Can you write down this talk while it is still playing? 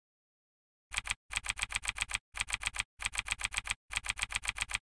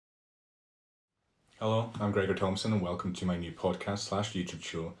Hello, I'm Gregor Thompson and welcome to my new podcast slash YouTube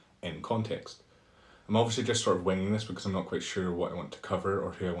show, In Context. I'm obviously just sort of winging this because I'm not quite sure what I want to cover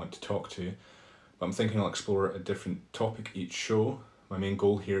or who I want to talk to, but I'm thinking I'll explore a different topic each show. My main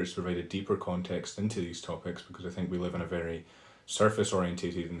goal here is to provide a deeper context into these topics because I think we live in a very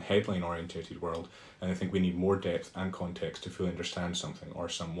surface-orientated and headline-orientated world, and I think we need more depth and context to fully understand something or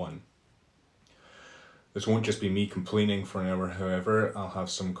someone. This won't just be me complaining for an hour, however. I'll have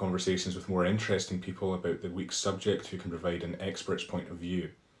some conversations with more interesting people about the week's subject who can provide an expert's point of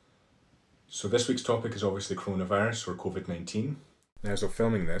view. So this week's topic is obviously coronavirus or COVID-19. Now, as of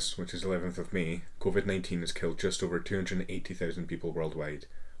filming this, which is 11th of May, COVID-19 has killed just over 280,000 people worldwide,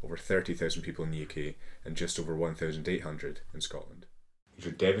 over 30,000 people in the UK, and just over 1,800 in Scotland. These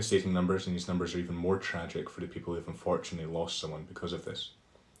are devastating numbers, and these numbers are even more tragic for the people who have unfortunately lost someone because of this.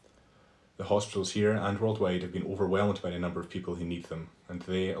 The hospitals here and worldwide have been overwhelmed by the number of people who need them, and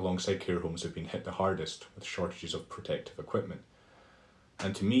they, alongside care homes, have been hit the hardest with shortages of protective equipment.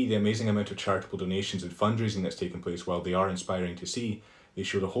 And to me, the amazing amount of charitable donations and fundraising that's taken place, while they are inspiring to see, they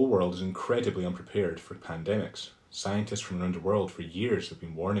show the whole world is incredibly unprepared for pandemics. Scientists from around the world for years have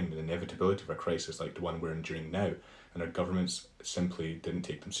been warning the inevitability of a crisis like the one we're enduring now, and our governments simply didn't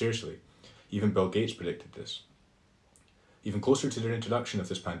take them seriously. Even Bill Gates predicted this. Even closer to the introduction of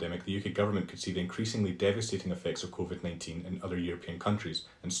this pandemic, the UK government could see the increasingly devastating effects of COVID-19 in other European countries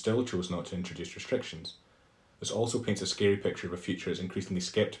and still chose not to introduce restrictions. This also paints a scary picture of a future that's increasingly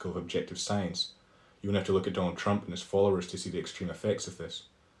sceptical of objective science. You won't have to look at Donald Trump and his followers to see the extreme effects of this.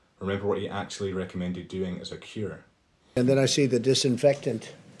 Remember what he actually recommended doing as a cure. And then I see the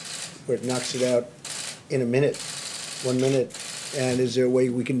disinfectant, where it knocks it out in a minute, 1 minute. And is there a way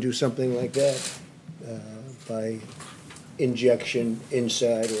we can do something like that by injection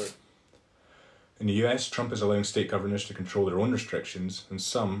inside? Or in the US, Trump is allowing state governors to control their own restrictions, and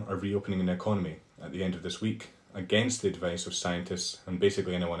some are reopening the economy at the end of this week, against the advice of scientists and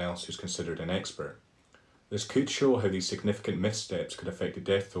basically anyone else who's considered an expert. This could show how these significant missteps could affect the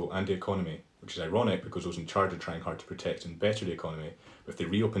death toll and the economy, which is ironic because those in charge are trying hard to protect and better the economy. But if they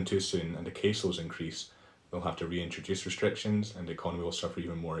reopen too soon and the caseloads increase, they'll have to reintroduce restrictions and the economy will suffer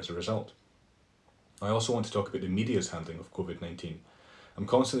even more as a result. I also want to talk about the media's handling of COVID-19. I'm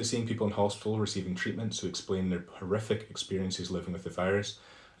constantly seeing people in hospital receiving treatments who explain their horrific experiences living with the virus,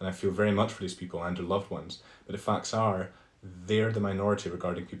 and I feel very much for these people and their loved ones, but the facts are, they're the minority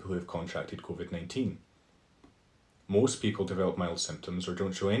regarding people who have contracted COVID-19. Most people develop mild symptoms or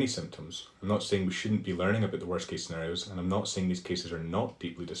don't show any symptoms. I'm not saying we shouldn't be learning about the worst case scenarios, and I'm not saying these cases are not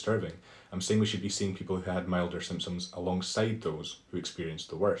deeply disturbing. I'm saying we should be seeing people who had milder symptoms alongside those who experienced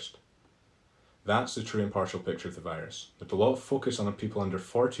the worst. That's the true impartial picture of the virus. There's a lot of focus on the people under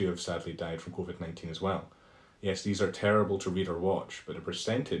 40 who have sadly died from COVID-19 as well. Yes, these are terrible to read or watch, but the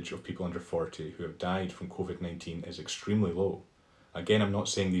percentage of people under 40 who have died from COVID-19 is extremely low. Again, I'm not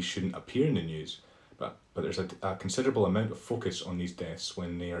saying these shouldn't appear in the news, but there's a considerable amount of focus on these deaths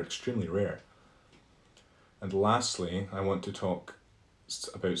when they are extremely rare. And lastly, I want to talk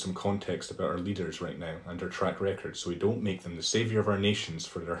about some context about our leaders right now and their track record, so we don't make them the saviour of our nations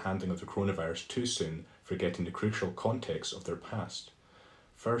for their handling of the coronavirus too soon, forgetting the crucial context of their past.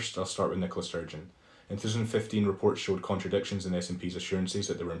 First, I'll start with Nicola Sturgeon. In 2015, reports showed contradictions in SNP's assurances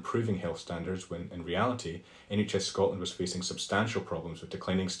that they were improving health standards when, in reality, NHS Scotland was facing substantial problems with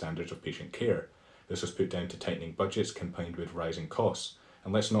declining standards of patient care. This was put down to tightening budgets combined with rising costs.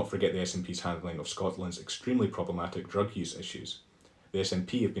 And let's not forget the SNP's handling of Scotland's extremely problematic drug use issues. The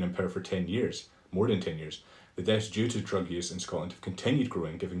SNP have been in power for 10 years, more than 10 years. The deaths due to drug use in Scotland have continued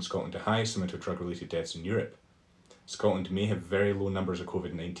growing, giving Scotland the highest amount of drug-related deaths in Europe. Scotland may have very low numbers of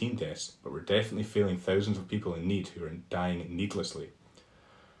COVID-19 deaths, but we're definitely failing thousands of people in need who are dying needlessly.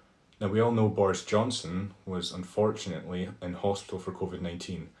 Now, we all know Boris Johnson was unfortunately in hospital for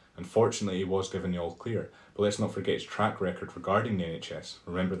COVID-19. Unfortunately, he was given the all clear, but let's not forget his track record regarding the NHS.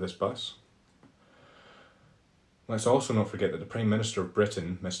 Remember this bus? Let's also not forget that the Prime Minister of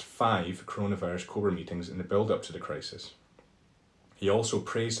Britain missed 5 coronavirus COBRA meetings in the build-up to the crisis. He also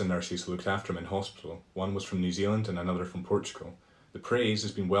praised the nurses who looked after him in hospital. One was from New Zealand and another from Portugal. The praise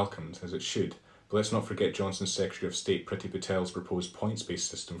has been welcomed, as it should, but let's not forget Johnson's Secretary of State Priti Patel's proposed points-based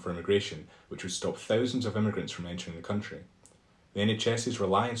system for immigration, which would stop thousands of immigrants from entering the country. The NHS's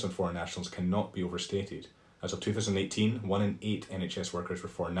reliance on foreign nationals cannot be overstated. As of 2018, 1 in 8 NHS workers were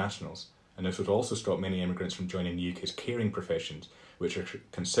foreign nationals, and this would also stop many immigrants from joining the UK's caring professions, which are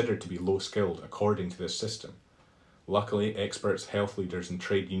considered to be low-skilled according to this system. Luckily, experts, health leaders and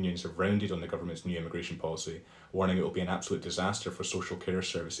trade unions have rounded on the government's new immigration policy, warning it will be an absolute disaster for social care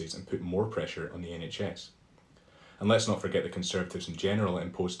services and put more pressure on the NHS. And let's not forget the Conservatives in general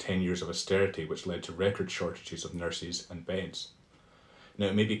imposed 10 years of austerity, which led to record shortages of nurses and beds. Now,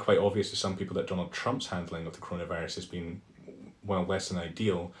 it may be quite obvious to some people that Donald Trump's handling of the coronavirus has been, well, less than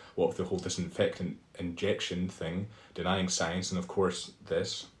ideal. What with the whole disinfectant injection thing, denying science, and of course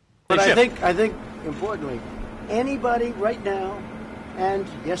this. But I think importantly, anybody right now and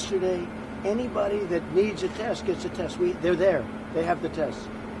yesterday, anybody that needs a test gets a test. They're there. They have the tests,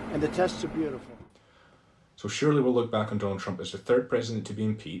 and the tests are beautiful. So surely we'll look back on Donald Trump as the third president to be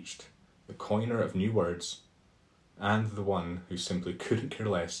impeached, the coiner of new words, and the one who simply couldn't care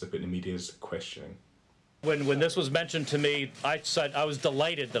less about the media's questioning. When this was mentioned to me, I said I was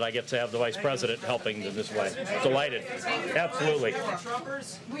delighted that I get to have the vice president helping in this way. Delighted. Absolutely.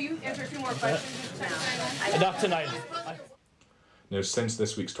 Will you answer a few more questions? Not tonight. Now, since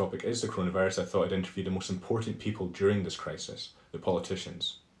this week's topic is the coronavirus, I thought I'd interview the most important people during this crisis, the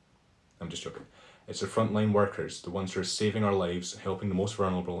politicians. I'm just joking. It's the frontline workers, the ones who are saving our lives, helping the most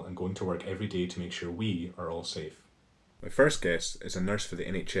vulnerable, and going to work every day to make sure we are all safe. My first guest is a nurse for the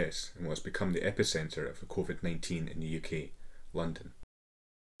NHS and what has become the epicentre of the COVID-19 in the UK, London.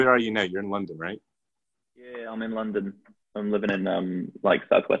 Where are you now? You're in London, right? Yeah, I'm in London. I'm living in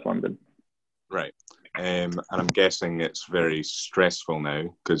southwest London. Right. And I'm guessing it's very stressful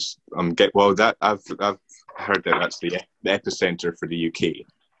now because I've heard that that's the epicentre for the UK.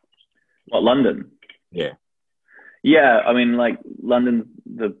 What, London? Yeah. Yeah, I mean, London's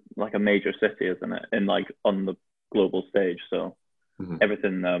a major city, isn't it? On the global stage, so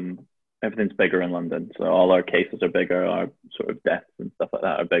everything's bigger in London. So all our cases are bigger, our sort of deaths and stuff like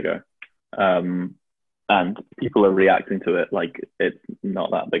that are bigger, and people are reacting to it like it's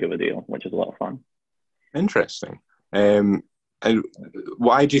not that big of a deal, which is a lot of fun. Interesting. And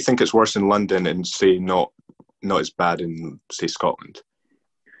why do you think it's worse in London and say not as bad in, say, Scotland?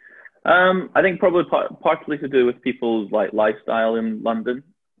 I think probably partly to do with people's lifestyle in London.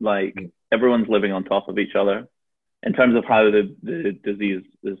 Everyone's living on top of each other. In terms of how the disease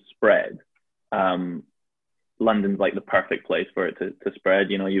is spread, London's the perfect place for it to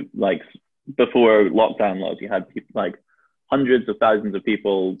spread. You know, before lockdown laws, you had hundreds of thousands of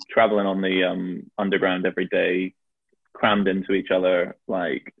people traveling on the underground every day, crammed into each other.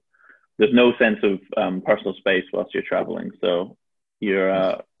 There's no sense of personal space whilst you're traveling, so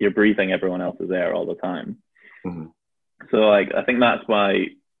you're breathing everyone else's air all the time. Mm-hmm. So I think that's why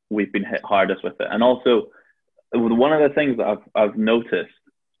we've been hit hardest with it. And also, one of the things that I've noticed,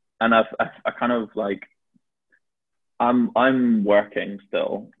 and I kind of I'm working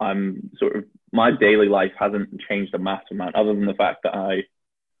still. I'm sort of, my daily life hasn't changed a massive amount, other than the fact that I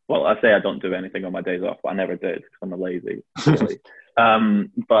say I don't do anything on my days off, but I never did because I'm a lazy. Really.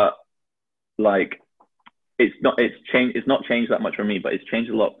 But it's not changed that much for me, but it's changed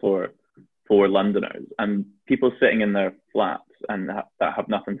a lot for Londoners and people sitting in their flats and that have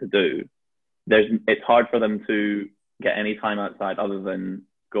nothing to do. It's hard for them to get any time outside other than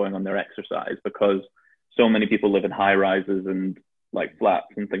going on their exercise, because so many people live in high rises and flats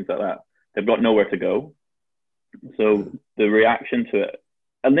and things like that. They've got nowhere to go. So the reaction to it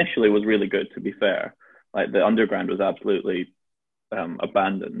initially was really good, to be fair. The underground was absolutely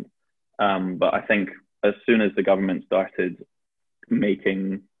abandoned. But I think as soon as the government started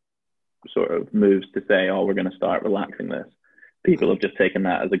making sort of moves to say, oh, we're going to start relaxing this, people have just taken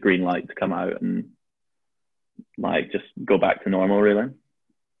that as a green light to come out and just go back to normal, really.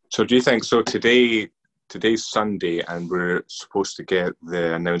 So do you think, so today's Sunday and we're supposed to get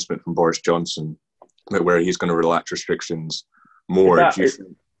the announcement from Boris Johnson about where he's going to relax restrictions more. Do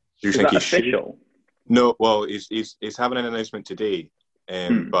you think he official? Should? No, well, he's having an announcement today,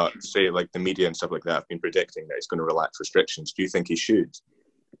 but say the media and stuff like that have been predicting that he's going to relax restrictions. Do you think he should?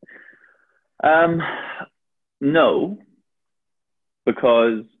 No,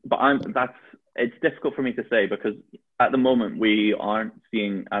 it's difficult for me to say, because at the moment we aren't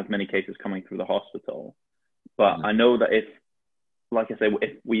seeing as many cases coming through the hospital. But I know that if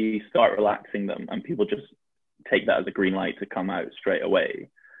we start relaxing them and people just take that as a green light to come out straight away,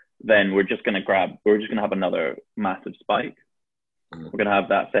 then we're just going to have another massive spike. We're going to have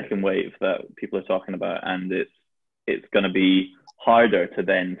that second wave that people are talking about, and it's going to be harder to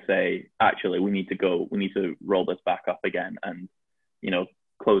then say, actually, we need to roll this back up again and,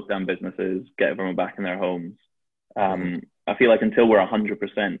 close down businesses, get everyone back in their homes. I feel like until we're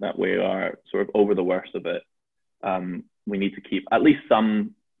 100% that we are sort of over the worst of it, we need to keep at least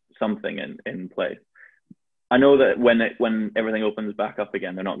something in place. I know that when everything opens back up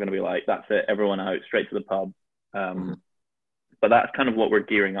again, they're not going to be like, that's it, everyone out, straight to the pub. But that's kind of what we're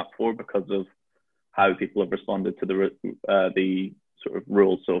gearing up for, because of how people have responded to the sort of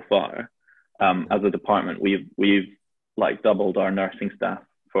rules so far. As a department, we've like doubled our nursing staff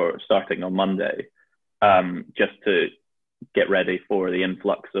for starting on Monday, just to get ready for the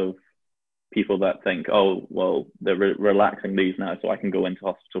influx of people that think, oh, well, they're relaxing these now, so I can go into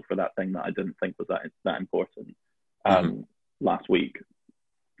hospital for that thing that I didn't think was that important last week.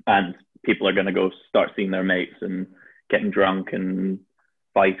 And people are going to go start seeing their mates and getting drunk and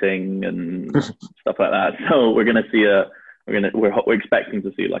fighting and stuff like that. So we're going to see we're expecting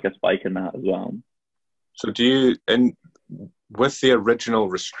to see like a spike in that as well. So with the original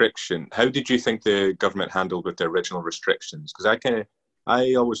restriction, how did you think the government handled with the original restrictions? Because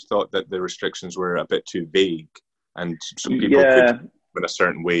I always thought that the restrictions were a bit too vague, and some people could in a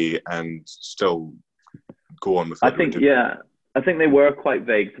certain way and still go on with what they were doing. I think they were quite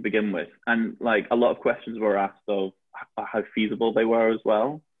vague to begin with, and like a lot of questions were asked of how feasible they were as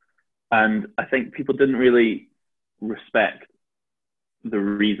well. And I think people didn't really respect the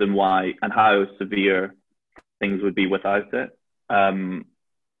reason why and how severe things would be without it. And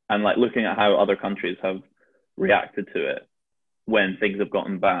like looking at how other countries have reacted to it when things have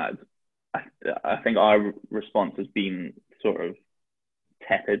gotten bad, I think our response has been sort of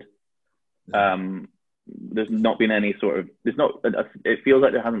tepid. There's not been any sort of, it feels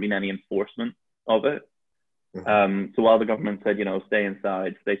like there hasn't been any enforcement of it. So while the government said, stay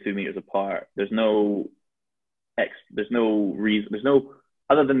inside, stay 2 meters apart, there's no reason,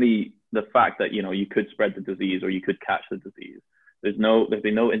 other than the fact that, you could spread the disease or you could catch the disease. There's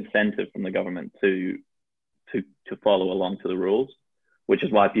been no incentive from the government to follow along to the rules, which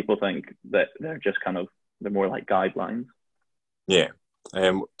is why people think that they're just they're more like guidelines. Yeah.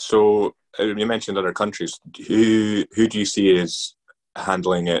 So you mentioned other countries. Who do you see as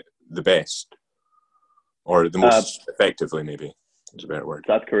handling it the best, or the most effectively? Maybe is a better word.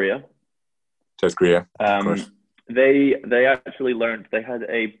 South Korea. South Korea. Of course. They actually learned, they had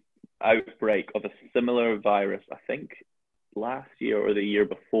a outbreak of a similar virus, I think last year or the year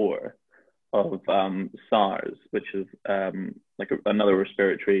before, of SARS, which is another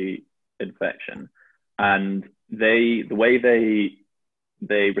respiratory infection, and the way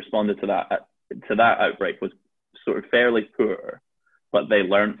they responded to that outbreak was sort of fairly poor, but they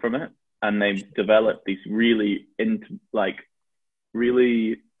learned from it, and they developed these really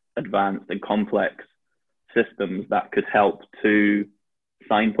advanced and complex systems that could help to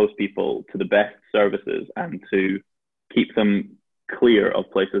signpost people to the best services and to keep them clear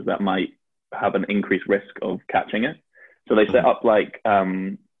of places that might have an increased risk of catching it. So they set up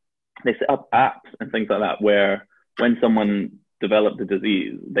apps and things like that, where when someone developed the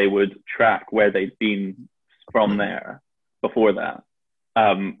disease, they would track where they'd been from there before that,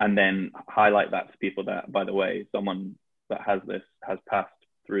 and then highlight that to people that, by the way, someone that has this has passed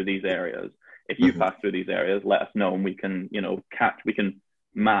through these areas. If you pass through these areas, let us know, and we can, we can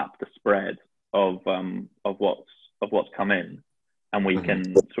map the spread of what's come in, and we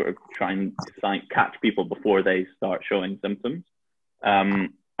can sort of try and catch people before they start showing symptoms.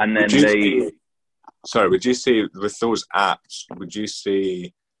 And then would you say with those apps, would you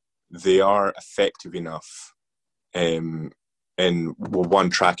say they are effective enough in one,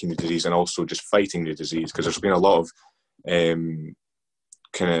 tracking the disease, and also just fighting the disease? Because there's been a lot of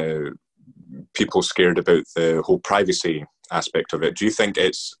kind of people scared about the whole privacy aspect of it. Do you think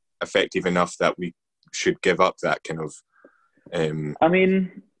it's effective enough that we should give up that kind of I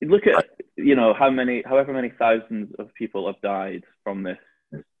mean, look at however many thousands of people have died from this,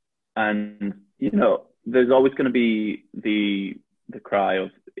 and there's always going to be the cry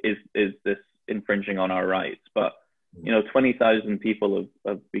of is this infringing on our rights? But 20,000 people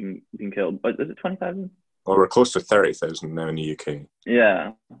have been killed. But is it 20,000? Well, we're close to 30,000 now in the UK.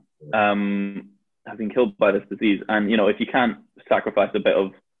 Yeah, have been killed by this disease, and if you can't sacrifice a bit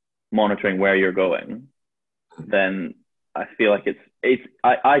of monitoring where you're going, then I feel like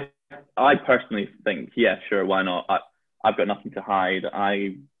I personally think, yeah, sure, why not? I've got nothing to hide.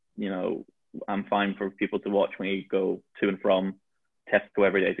 I'm fine for people to watch me go to and from Tesco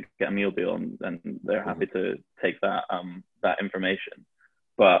every day to get a meal deal, and they're happy to take that information.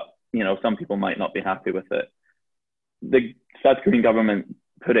 But some people might not be happy with it. The South Korean government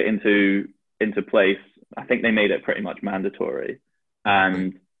put it into place. I think they made it pretty much mandatory,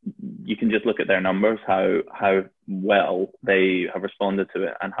 and you can just look at their numbers, how well they have responded to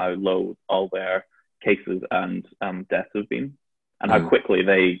it, and how low all their cases and deaths have been, and how quickly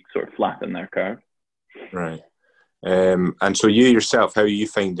they sort of flatten their curve. Right. And so you yourself, how are you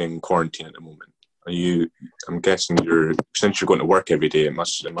finding quarantine at the moment? I'm guessing since you're going to work every day, it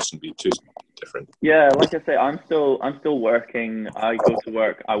mustn't be too different. Yeah, like I say, I'm still working. I go to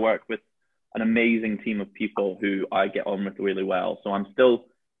work. I work with an amazing team of people who I get on with really well. So I'm still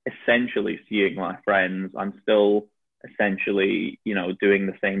essentially seeing my friends. I'm still essentially, doing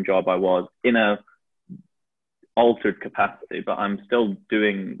the same job I was in a altered capacity, but I'm still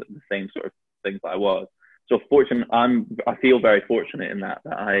doing the same sort of things that I was. So I feel very fortunate in that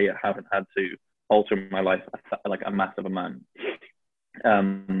I haven't had to alter my life like a massive amount.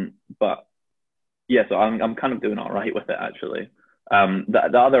 But yeah, so I'm kind of doing all right with it, actually.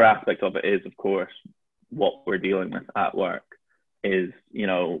 The other aspect of it is, of course, what we're dealing with at work is,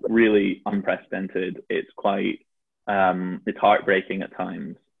 really unprecedented. It's it's heartbreaking at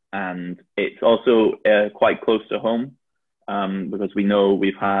times. And it's also quite close to home, because we know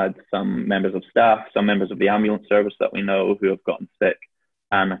we've had some members of staff, some members of the ambulance service that we know who have gotten sick,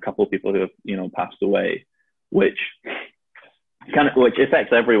 and a couple of people who have, passed away, which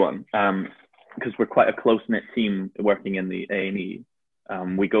affects everyone, because we're quite a close-knit team working in the A&E.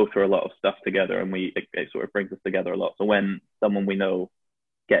 We go through a lot of stuff together, and it sort of brings us together a lot. So when someone we know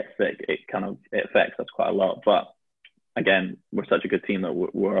gets sick, it affects us quite a lot. But again, we're such a good team that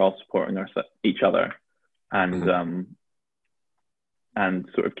we're all supporting each other, and and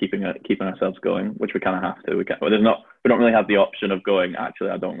sort of keeping ourselves going, which we kind of have to. We don't really have the option of going,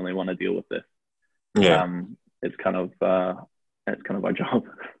 actually, I don't really want to deal with this. Yeah. It's kind of our job.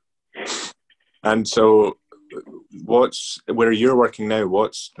 And so, where you're working now,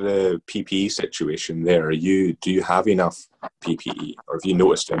 what's the PPE situation there? Do you have enough PPE, or have you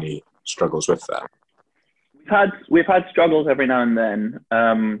noticed any struggles with that? We've had struggles every now and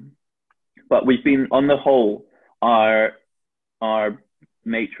then, but we've been, on the whole, our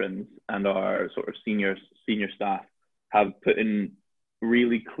matrons and our sort of senior staff have put in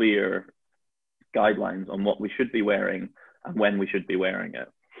really clear guidelines on what we should be wearing and when we should be wearing it,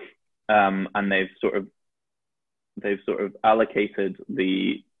 and they've sort of allocated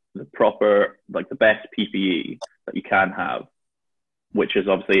the proper, like the best PPE that you can have, which is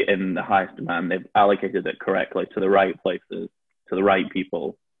obviously in the highest demand. They've allocated it correctly to the right places, to the right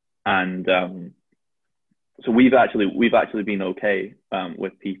people. And so we've actually been okay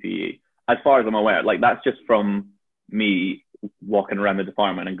with PPE. As far as I'm aware, like that's just from me walking around the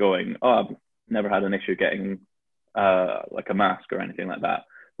department and going, oh, I've never had an issue getting like a mask or anything like that.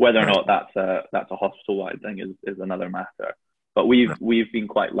 Whether or not that's a hospital-wide thing is another matter. But we've been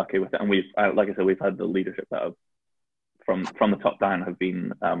quite lucky with it. And like I said, we've had the leadership that have, from the top down, have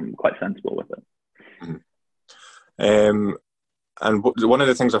been quite sensible with it. Mm-hmm. And one of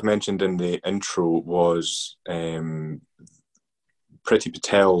the things I've mentioned in the intro was Priti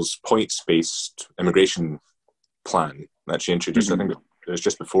Patel's points-based immigration plan that she introduced. Mm-hmm. I think it was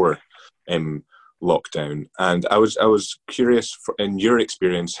just before lockdown. And I was curious, in your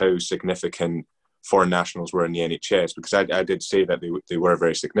experience, how significant foreign nationals were in the NHS, because I did say that they were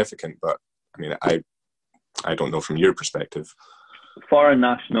very significant, but I mean, I don't know from your perspective. Foreign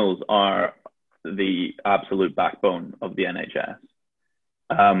nationals are the absolute backbone of the NHS.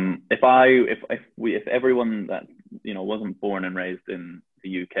 If everyone that wasn't born and raised in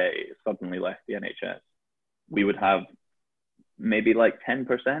the UK suddenly left the NHS, we would have maybe like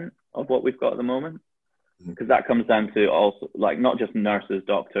 10% of what we've got at the moment, because that comes down to also like not just nurses,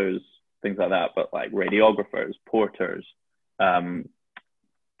 doctors, things like that, but like radiographers, porters,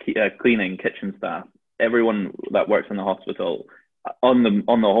 cleaning, kitchen staff, everyone that works in the hospital. On the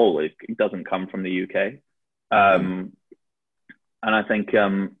whole, it doesn't come from the UK, and I think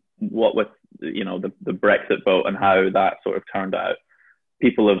what with the Brexit vote and how that sort of turned out,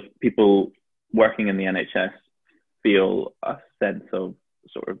 people working in the NHS feel a sense of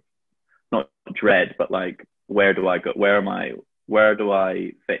sort of not dread, but like, where do I go? Where do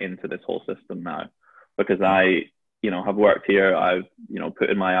I fit into this whole system now? Because I have worked here, I've put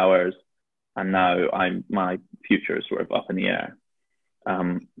in my hours, and now my future is sort of up in the air.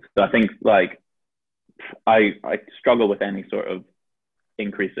 So I think like I struggle with any sort of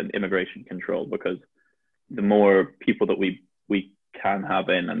increase in immigration control, because the more people that we can have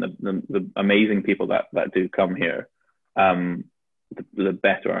in, and the amazing people that do come here, the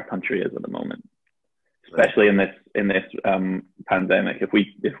better our country is at the moment, especially in this pandemic. If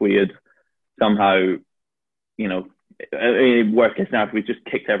we had somehow, worst case scenario, if we just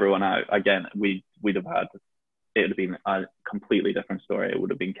kicked everyone out again, it would have been a completely different story. It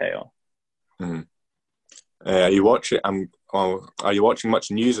would have been chaos. Mm-hmm. Are you watching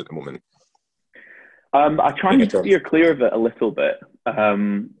much news at the moment? I try and steer clear of it a little bit,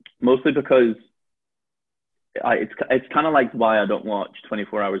 mostly because it's kind of like why I don't watch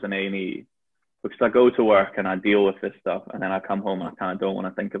 24 Hours in A&E, because I go to work and I deal with this stuff, and then I come home and I kind of don't want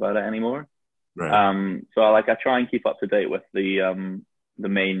to think about it anymore. Right. So I try and keep up to date with the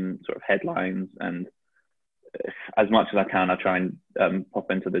main sort of headlines, and as much as I can, I try and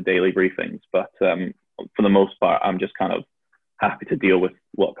pop into the daily briefings. But for the most part, I'm just kind of happy to deal with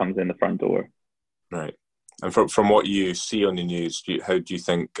what comes in the front door. Right. And from what you see on the news, how do you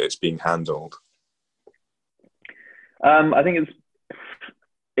think it's being handled? I think it's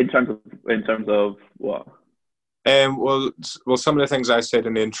in terms of what? Well, some of the things I said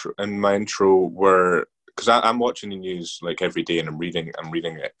in my intro were, because I'm watching the news like every day, and I'm reading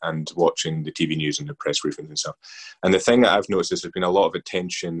it and watching the TV news and the press briefings and stuff. And the thing that I've noticed is there's been a lot of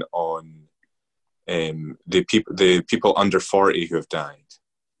attention on the people under 40 who have died,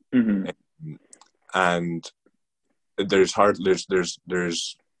 and there's a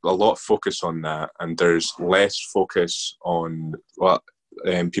lot of focus on that, and there's less focus on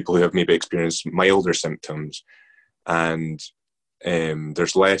people who have maybe experienced milder symptoms, and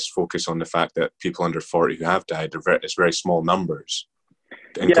there's less focus on the fact that people under 40 who have died, it's very small numbers.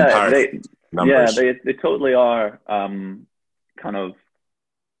 They totally are kind of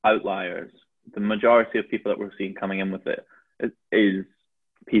outliers. The majority of people that we're seeing coming in with it is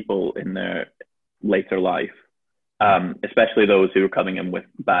people in their later life, especially those who are coming in with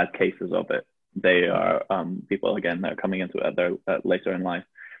bad cases of it. They are people, again, that are coming into it later in life.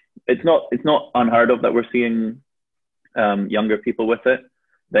 It's not unheard of that we're seeing younger people with it.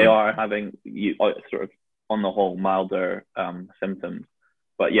 They are having sort of, on the whole, milder symptoms.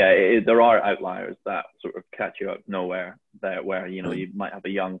 But yeah, there are outliers that sort of catch you out of nowhere, where you might have a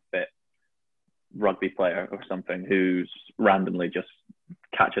young, fit rugby player or something who's randomly just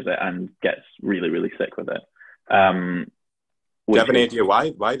catches it and gets really, really sick with it. Do you have any idea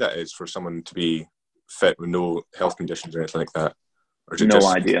why that is, for someone to be fit with no health conditions or anything like that? Or is it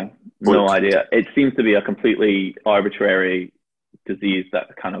no idea. It seems to be a completely arbitrary disease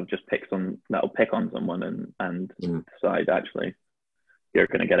that kind of just that'll pick on someone and decide, actually, you're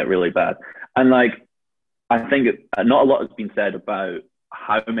going to get it really bad. And like, I think not a lot has been said about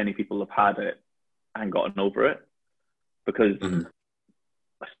how many people have had it and gotten over it, because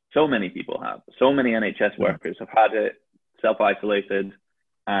so many people have. So many NHS workers have had it, self-isolated,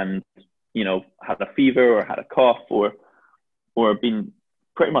 and had a fever or had a cough or been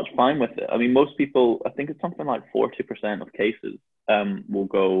pretty much fine with it. I mean, most people, I think it's something like 40% of cases will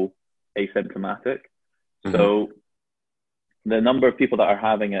go asymptomatic. So the number of people that are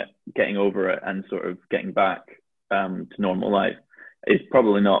having it, getting over it, and sort of getting back to normal life is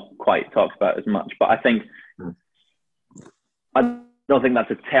probably not quite talked about as much. But I don't think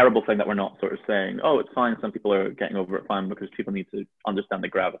that's a terrible thing that we're not sort of saying, oh, it's fine, some people are getting over it fine, because people need to understand the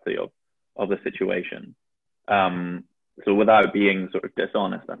gravity of the situation. So without being sort of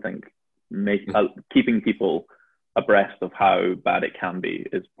dishonest, I think keeping people abreast of how bad it can be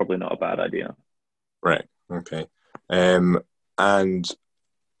is probably not a bad idea. Right. Okay. And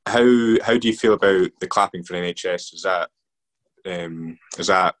how do you feel about the clapping for the NHS? Does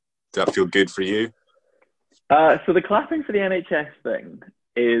that feel good for you? So the clapping for the NHS thing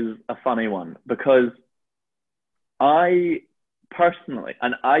is a funny one, because I personally,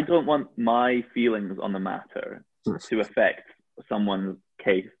 and I don't want my feelings on the matter to affect someone's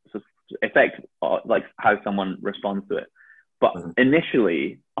case, affect like how someone responds to it. But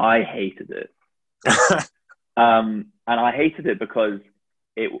initially, I hated it, and I hated it because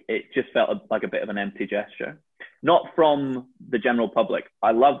it just felt like a bit of an empty gesture. Not from the general public.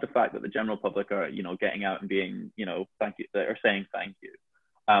 I love the fact that the general public are, getting out and being, thank you, or saying thank you.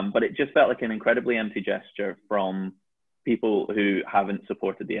 But it just felt like an incredibly empty gesture from people who haven't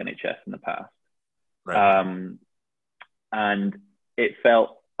supported the NHS in the past. Right. And it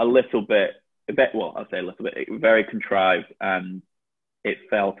felt I'll say a little bit, very contrived, and it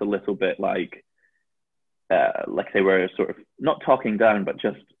felt a little bit like they were sort of not talking down, but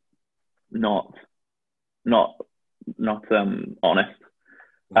just not honest.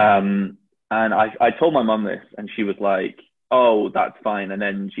 And I told my mum this, and she was like, oh, that's fine. And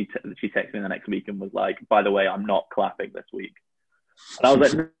then she texted me the next week and was like, by the way, I'm not clapping this week. And I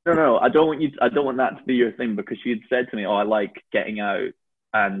was like, no, I don't want that to be your thing, because she had said to me, oh, I like getting out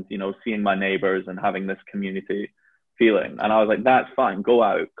and, seeing my neighbors and having this community feeling. And I was like, that's fine, go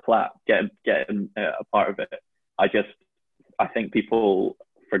out, clap, get a part of it. I think people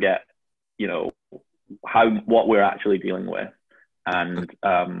forget, what we're actually dealing with, and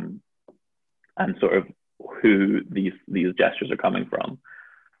sort of who these gestures are coming from,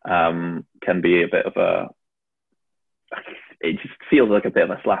 can be a bit of it just feels like a bit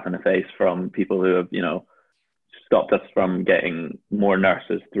of a slap in the face from people who have, stopped us from getting more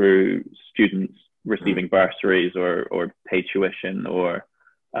nurses through students receiving bursaries or paid tuition, or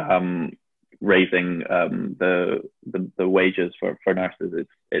raising the wages for nurses.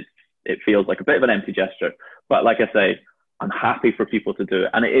 It feels like a bit of an empty gesture. But like I say, I'm happy for people to do it.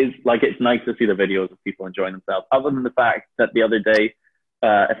 And it is like, it's nice to see the videos of people enjoying themselves, other than the fact that the other day,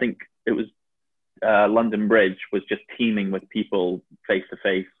 I think it was London Bridge was just teeming with people face to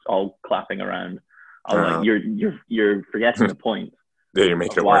face, all clapping around. I was like, you're forgetting the point. Yeah, you're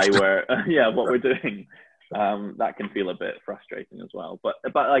making of it why worse. we're what we're doing. That can feel a bit frustrating as well. But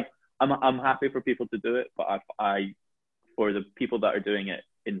like, I'm happy for people to do it, but I for the people that are doing it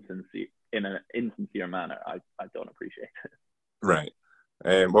in an insincere manner, I don't appreciate it. Right.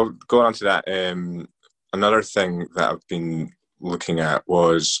 Well, going on to that, another thing that I've been looking at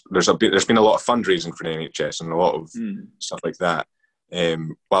was there's been a lot of fundraising for the NHS and a lot of stuff like that.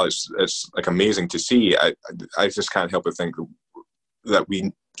 While it's like amazing to see, I just can't help but think that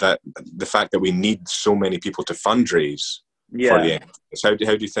the fact that we need so many people to fundraise for the NHS. How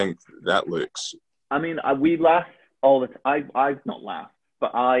do you think that looks? I mean, we laugh all the time. I've not laughed,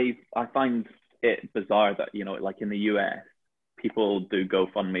 but I find it bizarre that, you know, like in the US, people do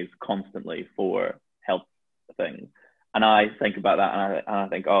GoFundMes constantly for health things. And I think about that and I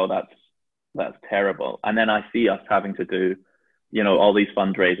think, oh, that's terrible. And then I see us having to do, you know, all these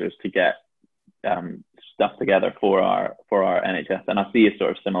fundraisers to get stuff together for our NHS. And I see a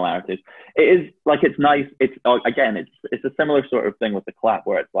sort of similarities. It is like, it's nice. It's again, it's a similar sort of thing with the clap,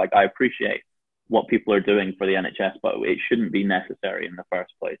 where it's like, I appreciate what people are doing for the NHS, but it shouldn't be necessary in the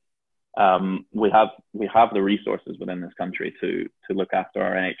first place. We have the resources within this country to look after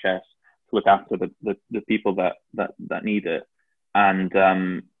our NHS, to look after the people that need it. And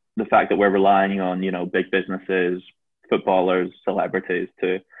the fact that we're relying on, you know, big businesses, footballers, celebrities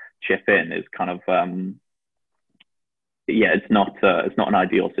to chip in is kind of, it's not an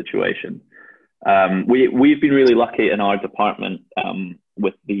ideal situation. We've been really lucky in our department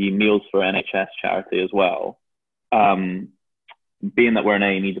with the Meals for NHS charity as well. Being that we're an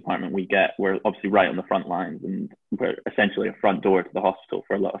A&E department, we're obviously right on the front lines, and we're essentially a front door to the hospital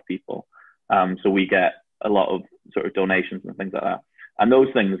for a lot of people. So we get a lot of sort of donations and things like that. And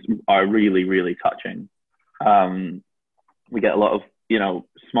those things are really, really touching. We get a lot of, you know,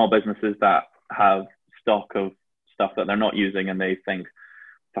 small businesses that have stock of stuff that they're not using, and they think,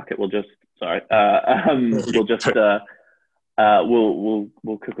 fuck it, we'll just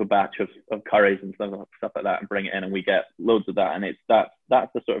we'll cook a batch of curries and stuff like that and bring it in, and we get loads of that. And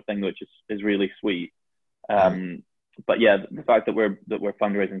that's the sort of thing which is really sweet. But yeah, the fact that we're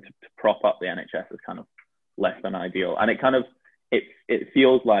fundraising to prop up the NHS is kind of less than ideal. And it kind of, it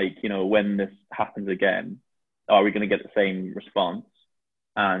feels like, you know, when this happens again, are we going to get the same response?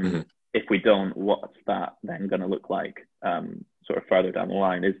 And if we don't, what's that then going to look like sort of further down the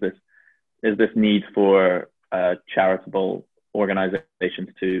line? Is this need for charitable organizations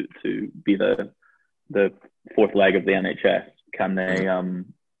to be the fourth leg of the NHS? Can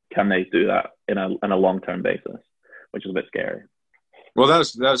they do that in a long-term basis, which is a bit scary? Well,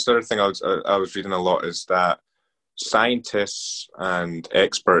 that's the other thing I was reading a lot, is that scientists and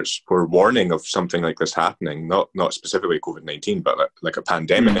experts were warning of something like this happening, not specifically COVID-19, but like a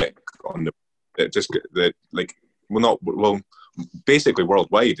pandemic on basically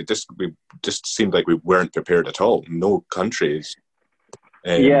worldwide. It just seemed like we weren't prepared at all. No countries.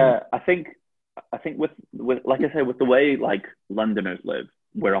 I think with like I said, with the way like Londoners live,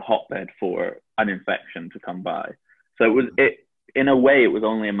 we're a hotbed for an infection to come by. So in a way, it was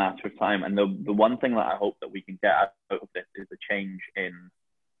only a matter of time. And the one thing that I hope that we can get out of this is a change in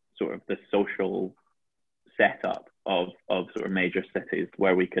sort of the social setup of sort of major cities,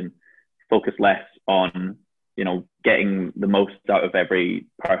 where we can focus less on, you know, getting the most out of every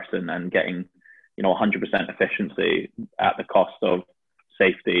person and getting, you know, 100% efficiency at the cost of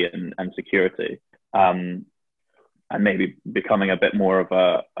safety and security, and maybe becoming a bit more of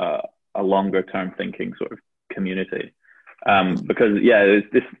a longer term thinking sort of community. Because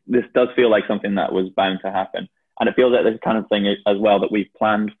this does feel like something that was bound to happen, and it feels like this kind of thing as well that we've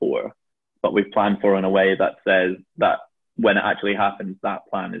planned for, but we've planned for in a way that says that when it actually happens, that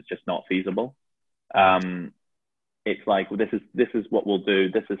plan is just not feasible. It's like, this is what we'll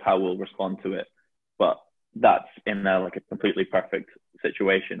do, this is how we'll respond to it, but that's in a completely perfect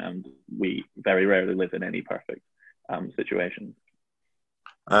situation, and we very rarely live in any perfect situation.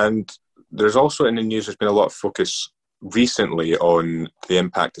 And there's also in the news, there's been a lot of focus recently on the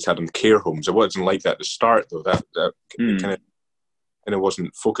impact it's had on care homes. It wasn't like that at the start, though. That kind of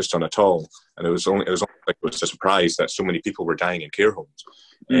wasn't focused on at all, and it was only like it was a surprise that so many people were dying in care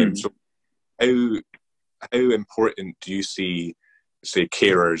homes. So how important do you see, say,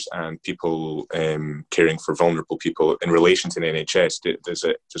 carers and people caring for vulnerable people in relation to the NHS?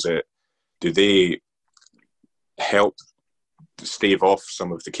 Do they help stave off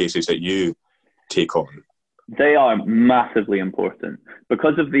some of the cases that you take on? They are massively important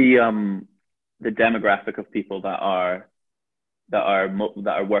because of the demographic of people that are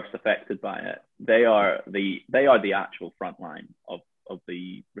worst affected by it. They are the actual front line of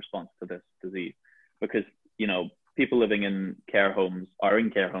the response to this disease, because people living in care homes are in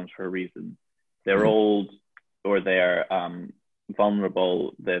care homes for a reason. They're old, or they're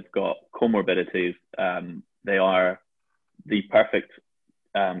vulnerable. They've got comorbidities. They are the perfect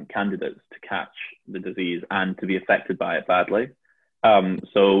candidates to catch the disease and to be affected by it badly.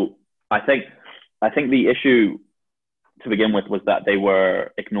 So I think the issue to begin with was that they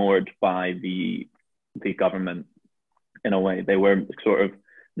were ignored by the government in a way. They were sort of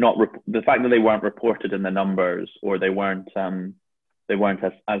not the fact that they weren't reported in the numbers, or they weren't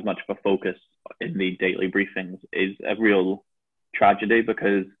as much of a focus in the daily briefings, is a real tragedy,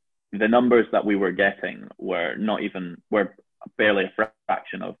 because the numbers that we were getting were barely a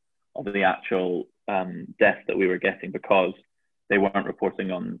fraction of the actual deaths that we were getting, because they weren't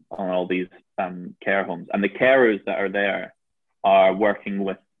reporting on all these care homes. And the carers that are there are working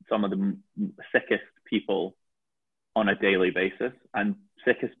with some of the sickest people on a daily basis, and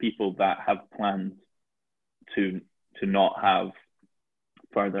sickest people that have plans to not have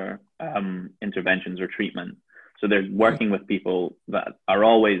further interventions or treatment. So they're working with people that are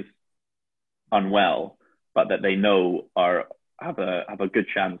always unwell, but that they know have a good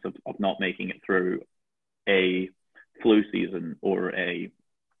chance of not making it through a flu season or a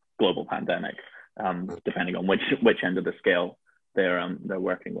global pandemic, depending on which end of the scale they're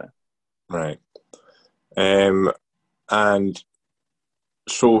working with. Right. And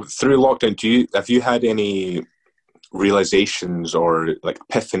so through lockdown, have you had any realizations or like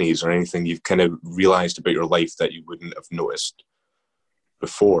epiphanies or anything you've kind of realized about your life that you wouldn't have noticed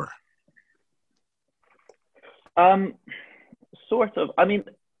before? Sort of. I mean,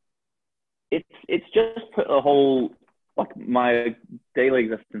 it's just put a whole, like, my daily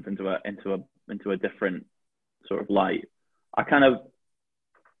existence into a different sort of light. I kind of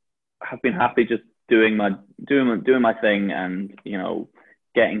have been happy just doing my thing, and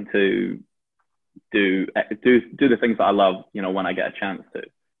getting to do the things that I love, when I get a chance to.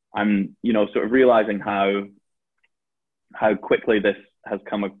 I'm sort of realizing how quickly this has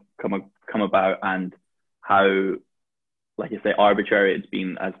come about, and how, like I say, arbitrary it's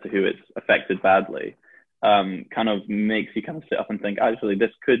been as to who it's affected badly. Kind of makes you kind of sit up and think, actually,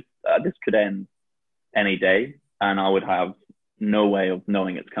 this could end any day, and I would have no way of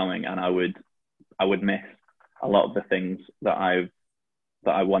knowing it's coming, and I would miss a lot of the things that I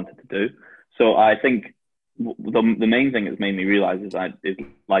wanted to do. So I think the main thing that's made me realize is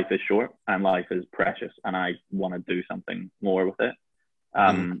life is short and life is precious, and I want to do something more with it.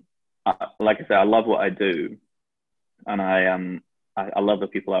 Like I said, I love what I do, and I love the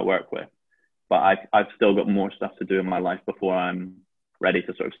people I work with, but I've still got more stuff to do in my life before I'm ready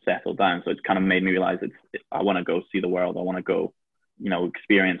to sort of settle down. So it's kind of made me realize I want to go see the world. I want to go,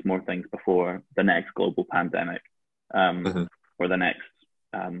 experience more things before the next global pandemic, or the next,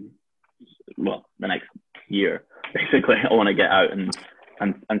 the next year. Basically, I want to get out and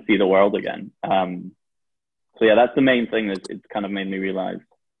see the world again. So yeah, that's the main thing. It's kind of made me realize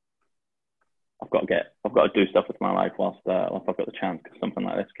I've got to do stuff with my life whilst I've got the chance, because something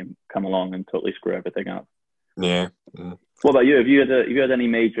like this can come along and totally screw everything up. Yeah. What about you? Have you had any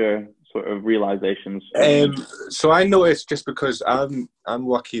major sort of realizations? So I noticed, just because I'm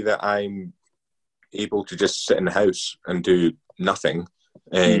lucky that I'm able to just sit in the house and do nothing.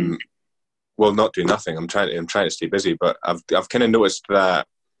 Well, not do nothing. I'm trying to stay busy, but I've kind of noticed that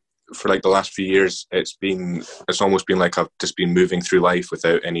for like the last few years, it's almost been like I've just been moving through life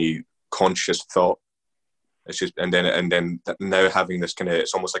without any conscious thought. It's just, and then now having this kind of,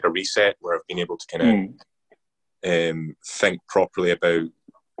 it's almost like a reset where I've been able to kind of think properly about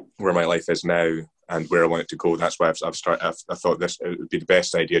where my life is now and where I want it to go. And that's why I thought it would be the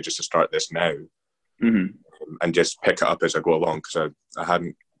best idea just to start this now, and just pick it up as I go along, because I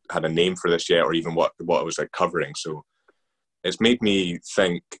hadn't had a name for this yet, or even what I was like covering. So it's made me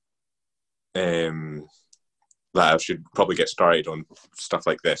think that I should probably get started on stuff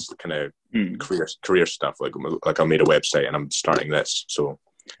like this, kind of career stuff. Like I made a website and I'm starting this. So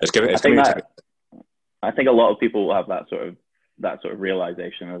I think a lot of people will have that sort of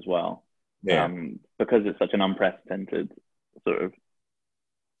realization as well. Yeah. Because it's such an unprecedented sort of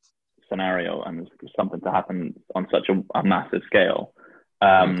scenario, and it's something to happen on such a massive scale.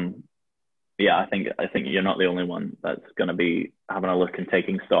 Yeah, I think you're not the only one that's going to be having a look and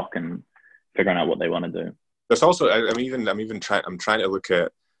taking stock and figuring out what they want to do. There's also, I'm trying to look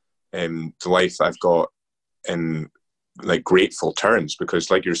at the life I've got in like grateful terms, because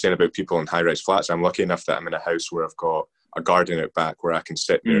like you're saying about people in high-rise flats, I'm lucky enough that I'm in a house where I've got a garden out back where I can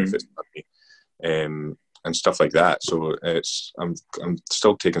sit there if it's sunny, and stuff like that. So I'm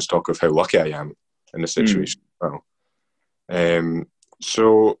still taking stock of how lucky I am in the situation as well.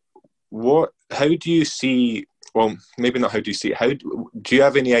 So how do you see, well, maybe not how do you see it, do you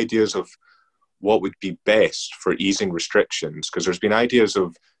have any ideas of what would be best for easing restrictions? Because there's been ideas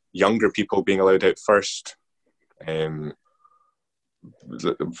of younger people being allowed out first,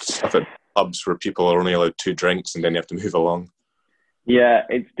 stuff at pubs where people are only allowed 2 drinks and then you have to move along. Yeah,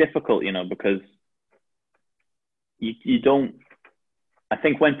 it's difficult, because you don't, I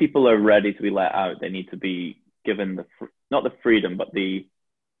think when people are ready to be let out, they need to be given not the freedom, but they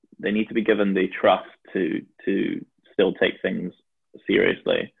need to be given the trust to still take things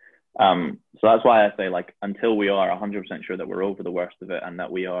seriously. So that's why I say, like, until we are 100% sure that we're over the worst of it and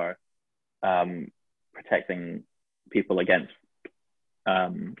that we are protecting people against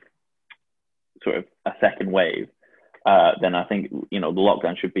sort of a second wave, then I think, the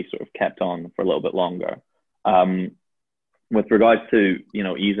lockdown should be sort of kept on for a little bit longer. With regards to,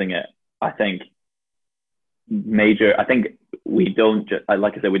 easing it, I think we don't just,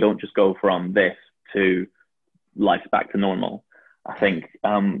 like I said, we don't just go from this to life back to normal. I think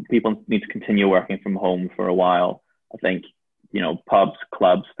people need to continue working from home for a while. I think, pubs,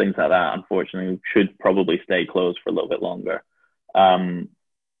 clubs, things like that, unfortunately, should probably stay closed for a little bit longer. One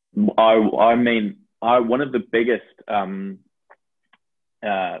of the biggest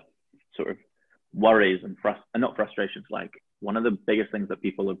sort of worries and not frustrations, like one of the biggest things that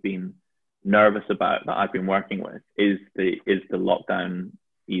people have been nervous about that I've been working with is the lockdown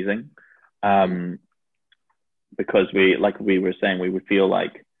easing. Because like we were saying, we would feel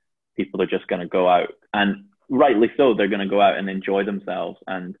like people are just going to go out, and rightly so, they're going to go out and enjoy themselves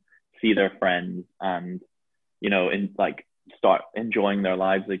and see their friends and, start enjoying their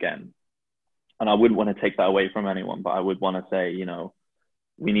lives again. And I wouldn't want to take that away from anyone, but I would want to say,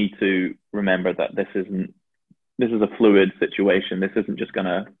 we need to remember that this is a fluid situation. This isn't just going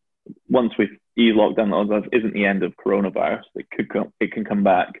to, once we've eased lockdown, isn't the end of coronavirus. It can come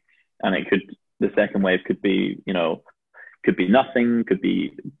back, and the second wave could be, could be nothing, could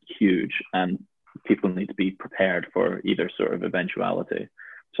be huge, and people need to be prepared for either sort of eventuality.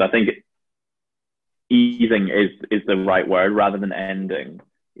 So I think easing is the right word rather than ending.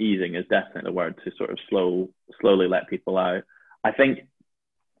 Easing is definitely the word to sort of slowly let people out. I think,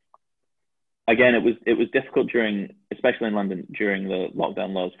 again, it was difficult especially in London, during the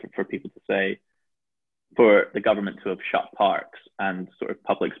lockdown laws for people to say, for the government to have shut parks and sort of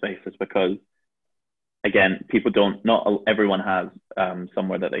public spaces, because, again, not everyone has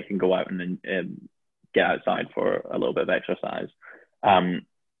somewhere that they can go out and get outside for a little bit of exercise.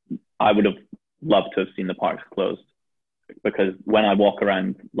 I would have loved to have seen the parks closed, because when I walk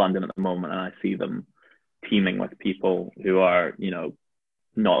around London at the moment and I see them teeming with people who are,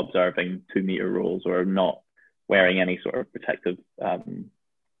 not observing 2-meter rules or not wearing any sort of protective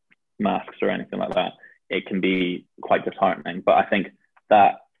masks or anything like that, it can be quite disheartening. But I think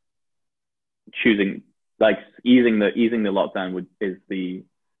that easing the lockdown is the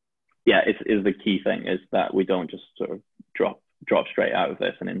key thing, is that we don't just sort of drop straight out of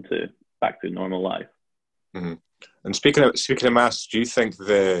this and back to normal life. Mm-hmm. And speaking of masks, do you think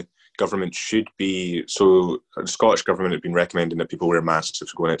the government should be, so the Scottish government have been recommending that people wear masks if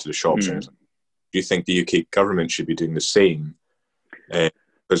they're going out to the shops? Do you think the UK government should be doing the same?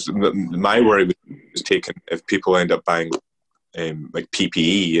 Because my worry is if people end up buying like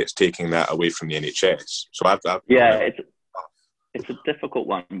PPE, it's taking that away from the NHS. So it's a difficult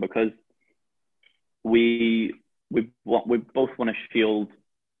one, because we both want to shield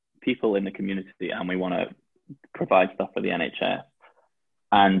people in the community and we want to provide stuff for the NHS.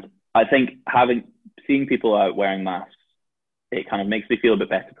 And I think seeing people out wearing masks, it kind of makes me feel a bit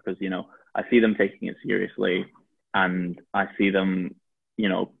better, because, I see them taking it seriously, and I see them,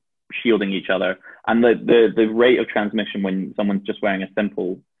 shielding each other. And the rate of transmission when someone's just wearing a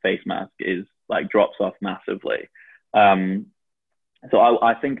simple face mask drops off massively. So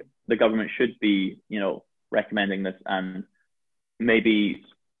I think the government should be, recommending this, and maybe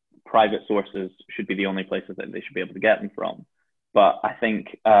private sources should be the only places that they should be able to get them from. But I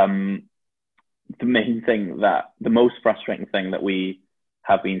think the most frustrating thing that we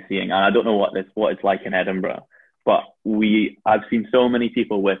have been seeing, and I don't know what it's like in Edinburgh, but I've seen so many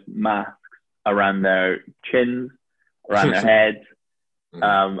people with masks around their chins, around their heads,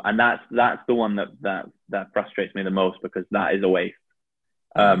 and that's the one that frustrates me the most, because that is a waste.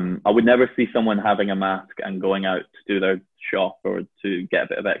 I would never see someone having a mask and going out to do their shop or to get a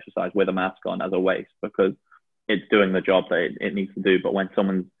bit of exercise with a mask on as a waste, because it's doing the job that it needs to do. But when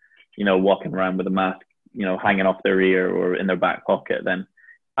someone's, walking around with a mask, hanging off their ear or in their back pocket, then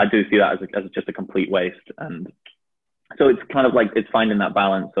I do see that as just a complete waste. And so it's kind of like, it's finding that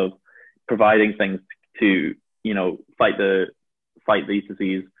balance of providing things to, fight these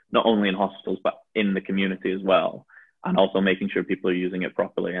disease, not only in hospitals, but in the community as well. And also making sure people are using it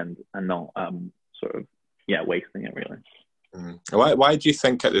properly and not wasting it really. Why do you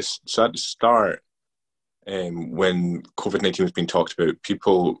think at the start, when COVID-19 was being talked about,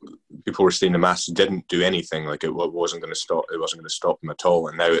 people were saying the masks didn't do anything, like it wasn't going to stop them at all,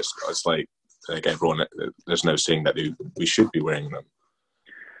 and now it's like everyone is now saying that we should be wearing them?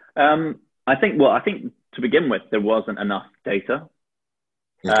 I think to begin with there wasn't enough data,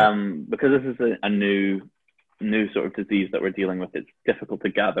 because this is a new sort of disease that we're dealing with. It's difficult to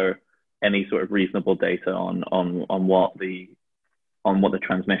gather any sort of reasonable data on what the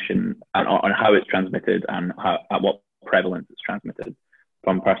transmission and on how it's transmitted and at what prevalence it's transmitted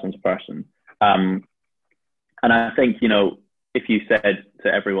from person to person. And I think, if you said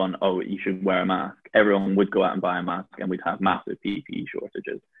to everyone, oh, you should wear a mask, everyone would go out and buy a mask and we'd have massive PPE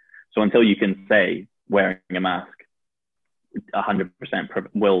shortages. So until you can say wearing a mask 100%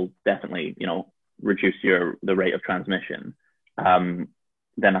 will definitely, reduce the rate of transmission,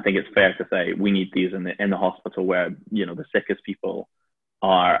 then I think it's fair to say we need these in the hospital where, the sickest people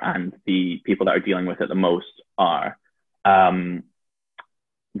are and the people that are dealing with it the most are. Then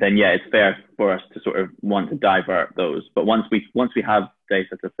yeah, it's fair for us to sort of want to divert those. But once we have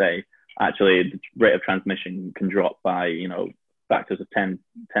data to say, actually the rate of transmission can drop by, factors of tens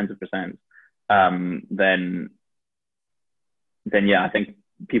of percent, then yeah, I think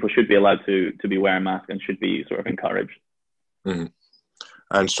people should be allowed to be wearing masks and should be sort of encouraged. Mm-hmm.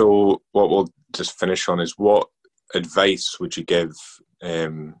 And so what we'll just finish on is, what advice would you give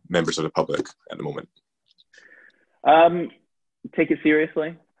members of the public at the moment? Take it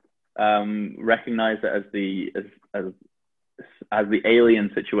seriously. Recognize it as the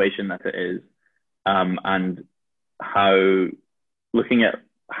alien situation that it is, and looking at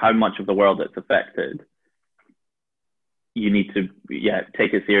how much of the world it's affected. You need to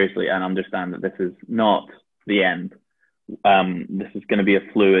take it seriously and understand that this is not the end. This is going to be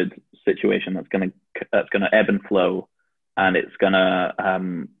a fluid situation that's going to ebb and flow, and it's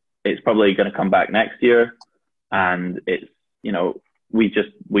probably going to come back next year, and it's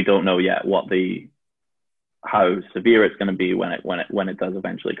we don't know yet how severe it's going to be when it does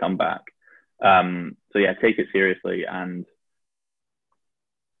eventually come back. So yeah, take it seriously and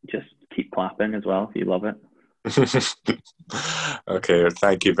just keep clapping as well if you love it. Okay,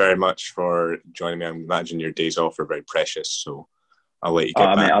 thank you very much for joining me. I imagine your days off are very precious, so I'll let you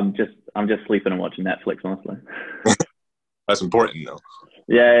get back. I'm just sleeping and watching Netflix, honestly. That's important, though.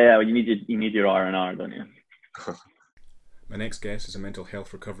 Yeah. Well, you need your R&R, don't you? My next guest is a mental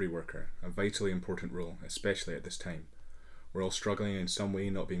health recovery worker, a vitally important role, especially at this time. We're all struggling in some way,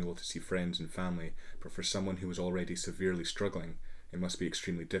 not being able to see friends and family, but for someone who is already severely struggling, it must be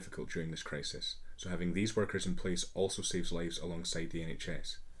extremely difficult during this crisis. So having these workers in place also saves lives alongside the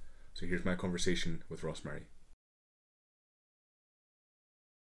NHS. So here's my conversation with Ross Murray.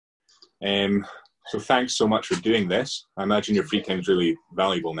 So thanks so much for doing this. I imagine your free time is really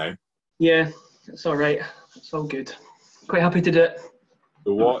valuable now. Yeah, it's all right. It's all good. Quite happy to do it.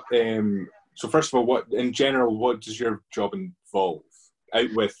 So so first of all, what does your job involve?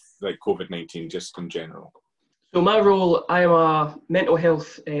 Out with like COVID-19, just in general. So my role, I am a mental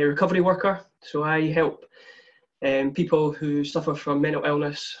health recovery worker. So I help people who suffer from mental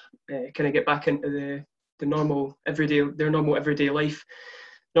illness kind of get back into their normal everyday life.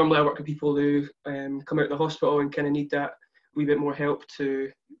 Normally I work with people who come out of the hospital and kind of need that wee bit more help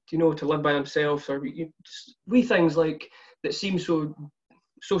to live by themselves, or wee things like that seem so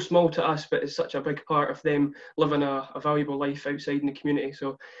small to us, but it's such a big part of them living a valuable life outside in the community.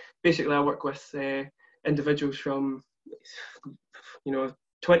 So basically I work with individuals from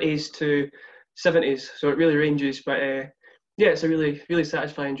 20s to 70s, so it really ranges, but it's a really, really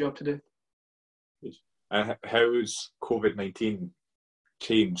satisfying job to do. How's COVID-19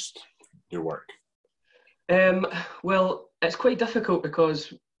 changed your work? Well, it's quite difficult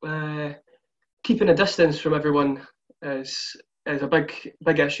because keeping a distance from everyone is a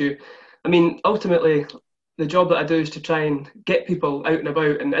big issue. I mean, ultimately, the job that I do is to try and get people out and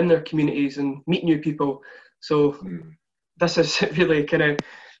about and in their communities and meet new people. So this is really kind of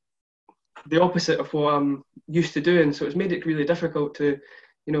the opposite of what I'm used to doing. So it's made it really difficult to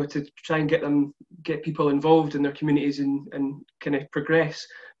try and get people involved in their communities and kind of progress.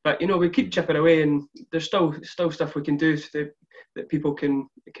 But we keep chipping away, and there's still stuff we can do so that people can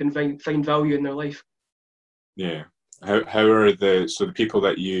find value in their life. Yeah. How are the people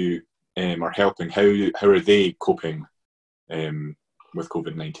that you are helping? How are they coping with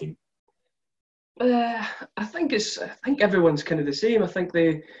COVID-19? I think everyone's kind of the same.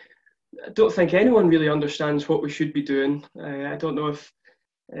 I don't think anyone really understands what we should be doing. I don't know if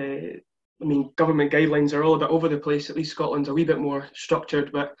government guidelines are all a bit over the place. At least Scotland's a wee bit more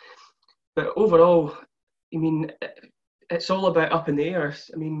structured, but overall, it's all about up in the air.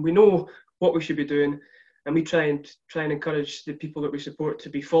 We know what we should be doing, and we try and encourage the people that we support to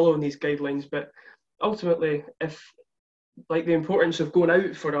be following these guidelines. But ultimately, if the importance of going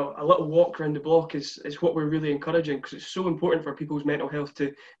out for a little walk around the block is what we're really encouraging, because it's so important for people's mental health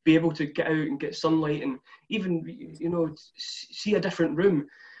to be able to get out and get sunlight, and even see a different room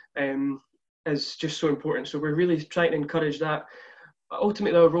is just so important. So we're really trying to encourage that.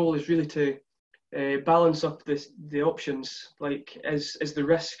 Ultimately, our role is really to balance up the options, as the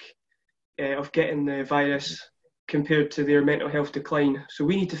risk of getting the virus compared to their mental health decline. So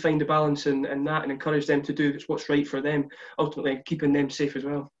we need to find a balance in that and encourage them to do what's right for them, ultimately keeping them safe as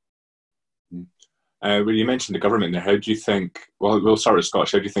well. When you mentioned the government there, how do you think, well, we'll start with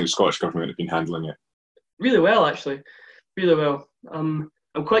Scottish, how do you think the Scottish government have been handling it? Really well, actually. Really well. I'm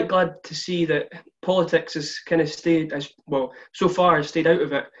quite glad to see that politics has kind of stayed, so far has stayed out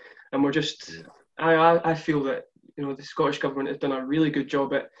of it. And we're just, I feel that, the Scottish government has done a really good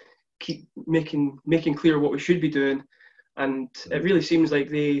job at keep making clear what we should be doing, and it really seems like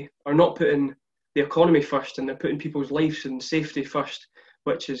they are not putting the economy first, and they're putting people's lives and safety first,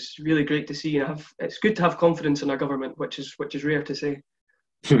 which is really great to see. And it's good to have confidence in our government, which is rare to say.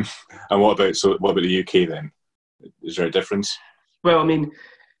 And what about the UK then? Is there a difference? Well,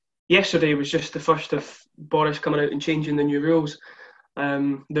 yesterday was just the first of Boris coming out and changing the new rules.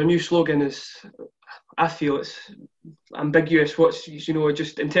 Their new slogan is, I feel it's ambiguous.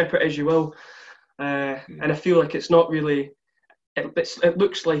 Just interpret as you will. And I feel like it's not really. It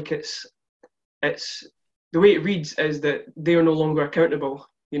looks like it's the way it reads is that they are no longer accountable.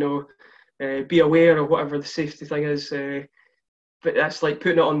 Be aware of whatever the safety thing is. But that's like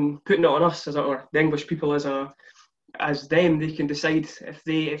putting it on us or the English people as them. They can decide if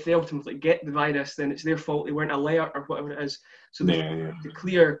they ultimately get the virus, then it's their fault. They weren't alert or whatever it is. So the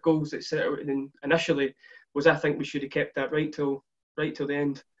clear goals that set out initially was, I think we should have kept that right till the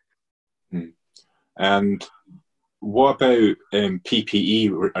end. And what about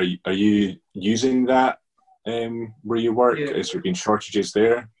PPE? Are you using that where you work? Yeah. Has there been shortages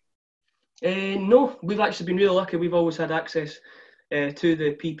there? No, we've actually been really lucky. We've always had access to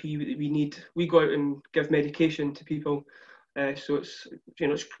the PPE that we need. We go out and give medication to people, so it's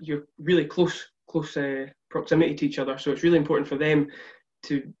you're really close proximity to each other. So it's really important for them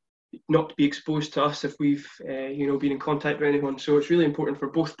to not be exposed to us if we've been in contact with anyone. So it's really important for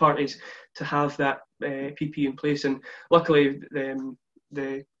both parties to have that PPE in place. And luckily,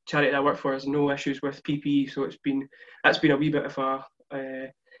 the charity I work for has no issues with PPE. So that's been a wee bit of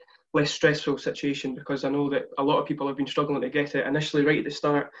a less stressful situation, because I know that a lot of people have been struggling to get it initially right at the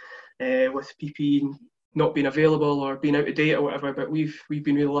start with PPE not being available or being out of date or whatever. But we've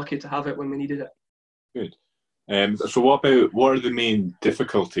been really lucky to have it when we needed it. Good. So what are the main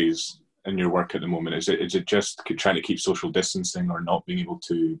difficulties in your work at the moment? Is it just trying to keep social distancing or not being able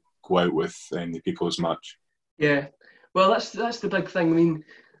to go out with the people as much? Yeah, well, that's the big thing.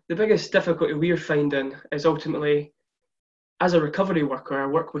 The biggest difficulty we're finding is ultimately, as a recovery worker, I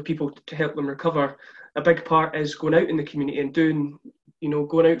work with people to help them recover. A big part is going out in the community and doing,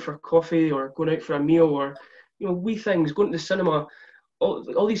 going out for coffee or going out for a meal or, wee things, going to the cinema.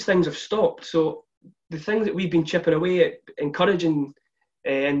 All these things have stopped. So the things that we've been chipping away at, encouraging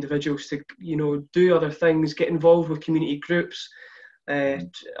individuals to, do other things, get involved with community groups,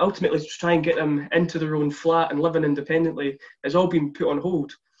 ultimately to try and get them into their own flat and living independently, has all been put on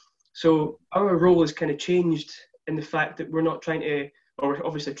hold. So our role has kind of changed in the fact that we're not trying to, or we're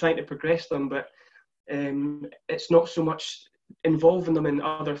obviously trying to progress them, but it's not so much involving them in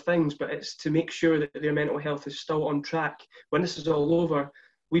other things, but it's to make sure that their mental health is still on track. When this is all over,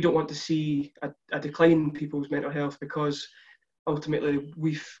 we don't want to see a decline in people's mental health, because ultimately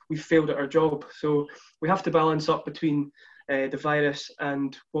we've failed at our job. So we have to balance up between the virus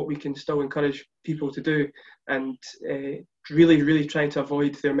and what we can still encourage people to do, and really, really trying to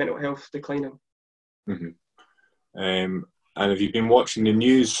avoid their mental health declining. Mm-hmm. And have you been watching the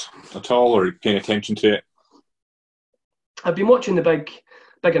news at all, or paying attention to it? I've been watching the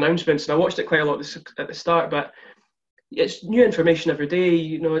big announcements, and I watched it quite a lot at the start, but it's new information every day.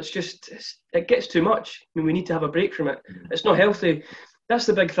 It gets too much. We need to have a break from it. It's not healthy. That's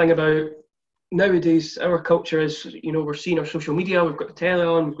the big thing about nowadays our culture is, we're seeing our social media, we've got the telly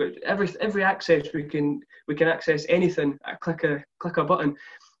on, we've got every access, we can access anything at a click a button.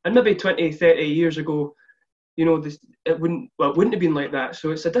 And maybe 20, 30 years ago, it wouldn't have been like that.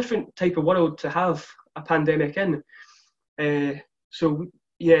 So it's a different type of world to have a pandemic in. So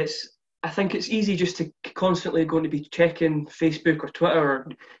yes, I think it's easy just to constantly going to be checking Facebook or Twitter or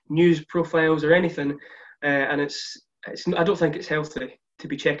news profiles or anything, and it's I don't think it's healthy to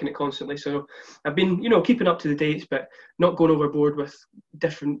be checking it constantly. So I've been keeping up to the dates, but not going overboard with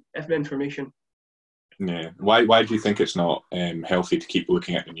different information. Yeah. Why do you think it's not healthy to keep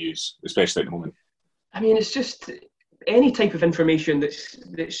looking at the news, especially at the moment? I mean, it's just any type of information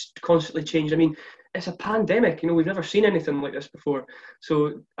that's constantly changed. I mean, it's a pandemic. We've never seen anything like this before.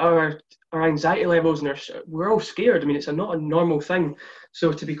 So our anxiety levels and we're all scared. I mean, it's not a normal thing.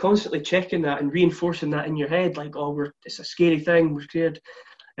 So to be constantly checking that and reinforcing that in your head, like, it's a scary thing, we're scared.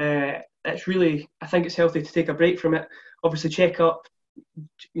 It's really, I think it's healthy to take a break from it. Obviously, check up,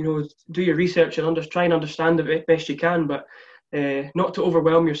 do your research and try and understand it best you can, but not to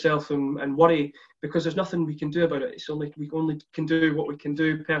overwhelm yourself and worry, because there's nothing we can do about it. We only can do what we can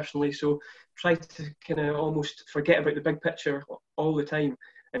do personally. So try to kind of almost forget about the big picture all the time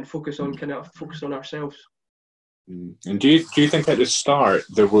and focus on ourselves. And do you think at the start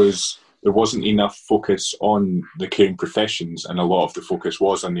there wasn't enough focus on the caring professions, and a lot of the focus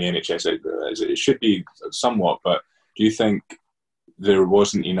was on the NHS? It should be somewhat, but do you think there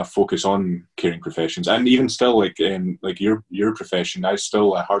wasn't enough focus on caring professions? And even still, like your profession, I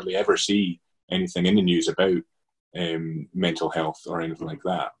hardly ever see anything in the news about mental health or anything like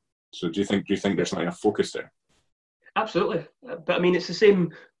that. So do you think there's not enough focus there? Absolutely, but I mean, it's the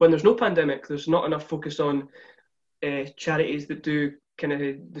same when there's no pandemic. There's not enough focus on charities that do kind of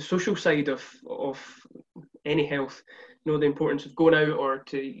the social side of any health. The importance of going out or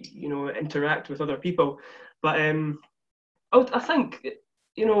to interact with other people. But I think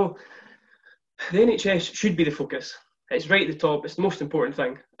the NHS should be the focus. It's right at the top. It's the most important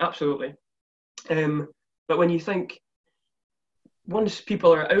thing. Absolutely. But when you think, once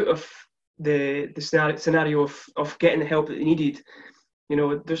people are out of the scenario of getting the help that they needed,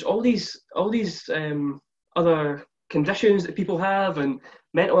 there's all these other conditions that people have, and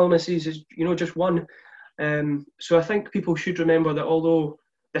mental illnesses is just one. So I think people should remember that although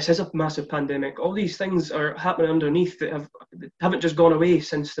this is a massive pandemic, all these things are happening underneath that haven't just gone away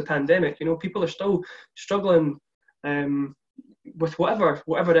since the pandemic. People are still struggling with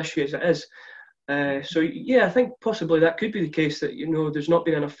whatever issues it is. So yeah, I think possibly that could be the case, that there's not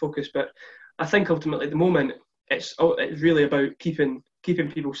been enough focus. But I think ultimately at the moment it's really about keeping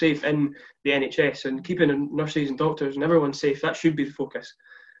people safe in the NHS and keeping nurses and doctors and everyone safe. That should be the focus.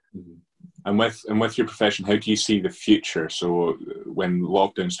 Mm-hmm. And with your profession, how do you see the future? So when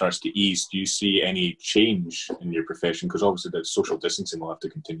lockdown starts to ease, do you see any change in your profession? Because obviously the social distancing will have to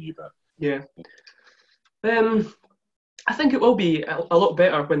continue. But yeah, I think it will be a lot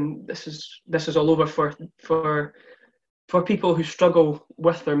better when this is all over for people who struggle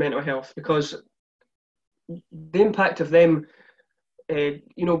with their mental health, because the impact of them,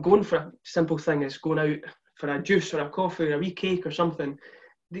 going for a simple thing is going out for a juice or a coffee or a wee cake or something.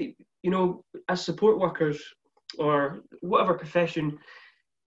 As support workers or whatever profession,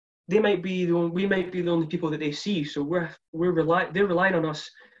 we might be the only people that they see. So they're relying on us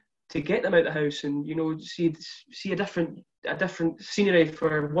to get them out of the house and see a different scenery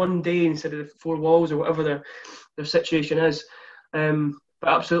for one day instead of 4 walls or whatever their situation is. But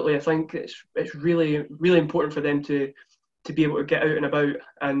absolutely, I think it's really, really important for them to be able to get out and about.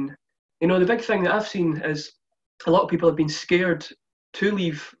 And the big thing that I've seen is a lot of people have been scared to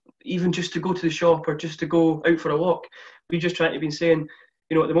leave, even just to go to the shop or just to go out for a walk. We just trying to be saying,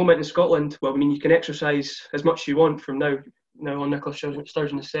 at the moment in Scotland, well, I mean, you can exercise as much as you want from now on, Nicola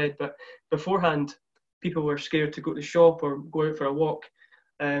Sturgeon has said, but beforehand, people were scared to go to the shop or go out for a walk.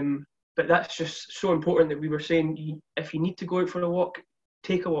 But that's just so important that we were saying, if you need to go out for a walk,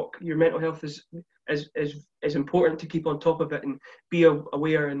 take a walk. Your mental health is important to keep on top of it and be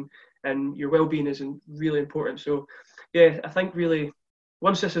aware, and your well-being is really important. So yeah, I think really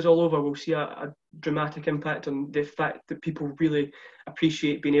once this is all over, we'll see a dramatic impact on the fact that people really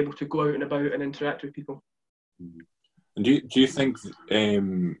appreciate being able to go out and about and interact with people. And do you think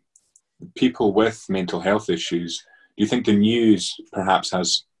people with mental health issues, do you think the news perhaps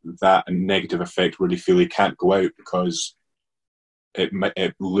has that negative effect where they feel they can't go out because it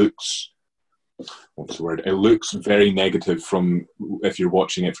looks, what's the word? It looks very negative from if you're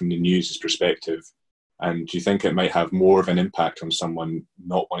watching it from the news's perspective. And do you think it might have more of an impact on someone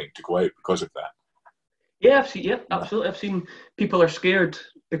not wanting to go out because of that? Yeah, absolutely. I've seen people are scared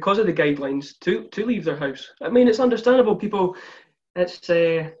because of the guidelines to leave their house. I mean, it's understandable. People,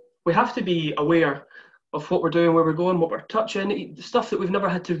 we have to be aware of what we're doing, where we're going, what we're touching, stuff that we've never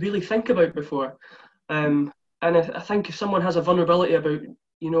had to really think about before. And I think if someone has a vulnerability about,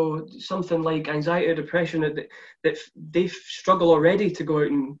 something like anxiety or depression, that they struggle already to go out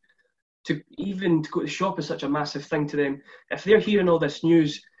and to go to the shop is such a massive thing to them. If they're hearing all this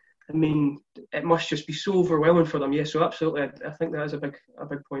news, I mean, it must just be so overwhelming for them. Yes, so absolutely, I think that is a big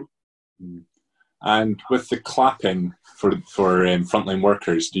point. And with the clapping for frontline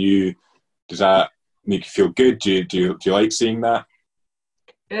workers, does that make you feel good? Do you like seeing that?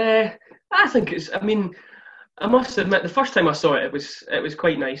 I think it's. I mean, I must admit, the first time I saw it, it was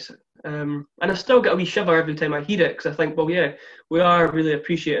quite nice, and I still get a wee shiver every time I hear it, because I think, well, yeah, we are really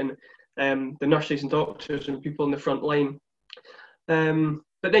appreciating the nurses and doctors and people in the front line.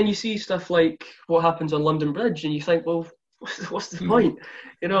 But then you see stuff like what happens on London Bridge, and you think, well, what's the point?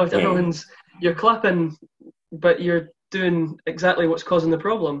 Everyone's, you're clapping, but you're doing exactly what's causing the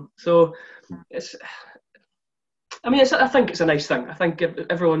problem. So I think it's a nice thing. I think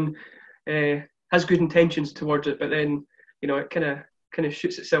everyone has good intentions towards it, but then it kind of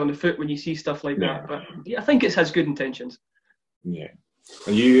shoots itself in the foot when you see stuff like that. But yeah, I think it has good intentions. Yeah.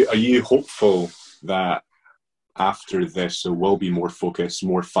 Are you hopeful that after this there will be more focus,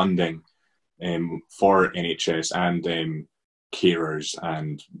 more funding for NHS and carers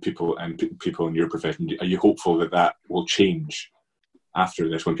and people in your profession? Are you hopeful that will change after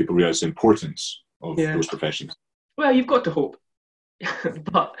this, when people realise the importance of those professions? Well, you've got to hope,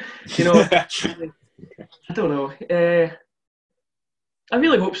 but I don't know. I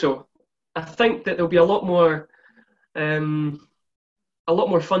really hope so. I think that there'll be a lot more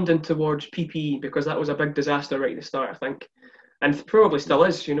funding towards PPE, because that was a big disaster right at the start, I think, and probably still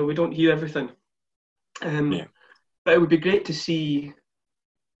is. We don't hear everything, but it would be great to see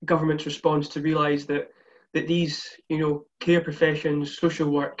government's response to realise that these care professions, social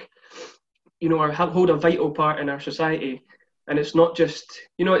work, hold a vital part in our society, and it's not just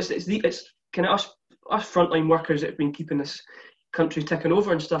it's kind of us frontline workers that have been keeping this country ticking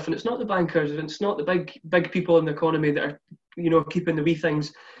over and stuff, and it's not the bankers, and it's not the big people in the economy that are keeping the wee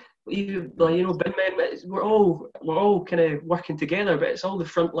things. Bin men, we're all kind of working together, but it's all the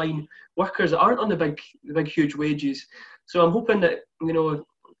frontline workers that aren't on the big huge wages. So I'm hoping that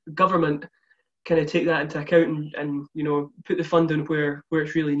government kind of take that into account and put the funding where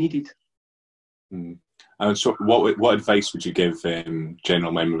it's really needed. And so what advice would you give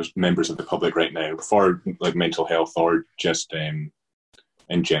general members of the public right now for like mental health, or just in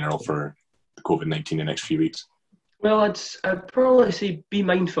general for COVID-19 the next few weeks? Well, I'd probably say be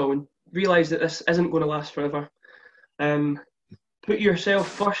mindful and realise that this isn't going to last forever. Put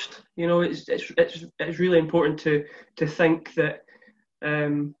yourself first. It's really important to think that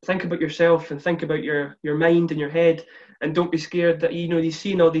think about yourself and think about your mind and your head, and don't be scared that you've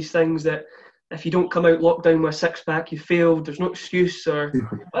seen all these things that if you don't come out lockdown with a six-pack, you failed. There's no excuse, or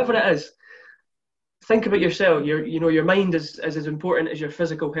whatever it is. Think about yourself. Your mind is as important as your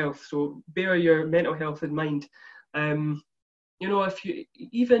physical health. So bear your mental health in mind. If you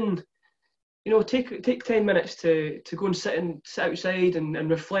even take 10 minutes to go and sit outside and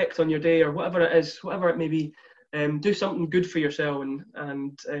reflect on your day, or whatever it is, whatever it may be. Do something good for yourself,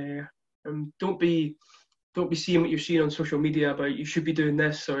 and don't be seeing what you're seeing on social media about you should be doing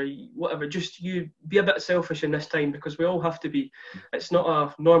this or whatever. Just you be a bit selfish in this time, because we all have to be. It's not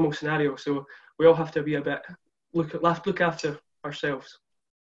a normal scenario, so we all have to be a bit look after ourselves.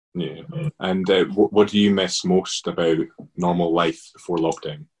 Yeah. And what do you miss most about normal life before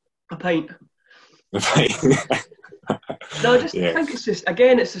lockdown? A pint. A pint. No, I think it's just,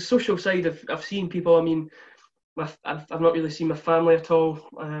 again, it's the social side of seeing people. I mean, I've not really seen my family at all.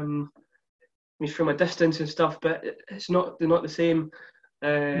 From a distance and stuff, but they're not the same.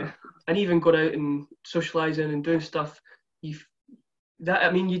 No. And even going out and socialising and doing stuff, you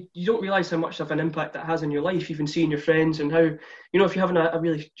don't realise how much of an impact that has on your life. Even seeing your friends, and how if you're having a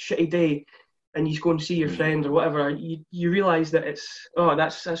really shitty day and you go and see your friend or whatever, you realise that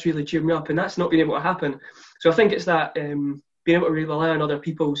that's really cheered me up, and that's not been able to happen. So I think it's that being able to rely on other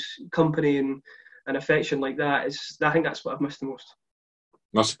people's company and affection like that I think that's what I've missed the most.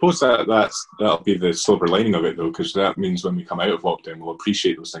 I suppose that'll be the silver lining of it, though, because that means when we come out of lockdown, we'll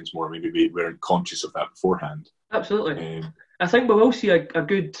appreciate those things more. Maybe we weren't conscious of that beforehand. Absolutely. I think we will see a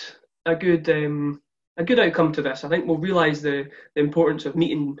good outcome to this. I think we'll realise the importance of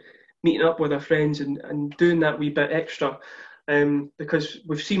meeting up with our friends and doing that wee bit extra, because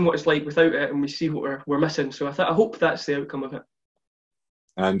we've seen what it's like without it, and we see what we're missing. So I hope that's the outcome of it.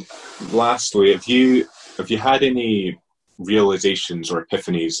 And lastly, have you had any realizations or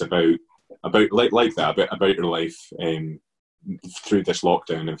epiphanies about your life through this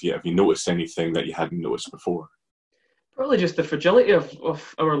lockdown? Have you noticed anything that you hadn't noticed before? Probably just the fragility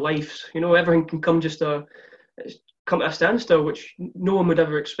of our lives. You know, everything can come to a standstill, which no one would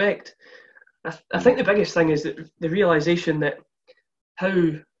ever expect. I think the biggest thing is that the realization that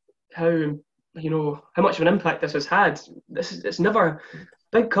how much of an impact this has had. It's never,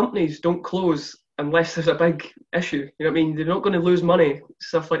 big companies don't close unless there's a big issue. You know what I mean? They're not going to lose money,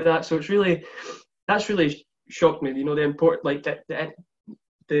 stuff like that. So that's really shocked me. You know, the import, like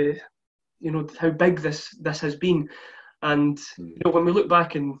the how big this has been. And when we look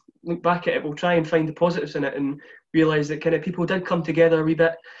back at it, we'll try and find the positives in it and realise that kind of people did come together a wee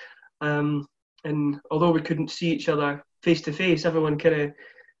bit. And although we couldn't see each other face to face, everyone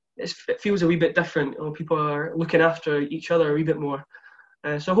it feels a wee bit different. You know, people are looking after each other a wee bit more.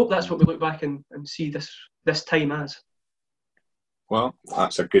 So I hope that's what we look back and see this time as. Well,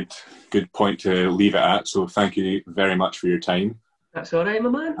 that's a good point to leave it at. So thank you very much for your time. That's all right, my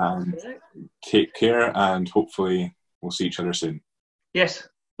man. Right. Take care, and hopefully we'll see each other soon. Yes,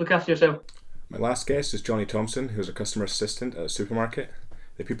 look after yourself. My last guest is Johnny Thompson, who is a customer assistant at a supermarket.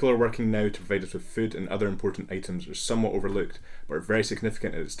 The people who are working now to provide us with food and other important items are somewhat overlooked, but are very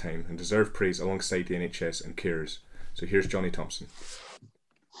significant at this time and deserve praise alongside the NHS and carers. So here's Johnny Thompson.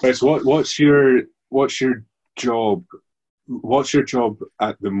 Right, so what's your job? What's your job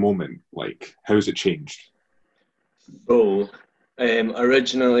at the moment like? How's it changed? So,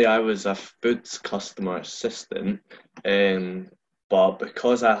 originally I was a foods customer assistant, but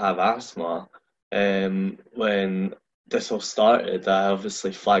because I have asthma, when this all started, I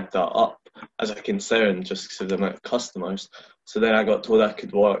obviously flagged that up as a concern just because of the amount of customers. So then I got told I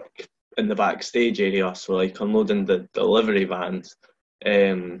could work in the backstage area, so like unloading the delivery vans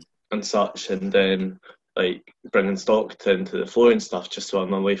and such, and then like bringing stock into the floor and stuff, just so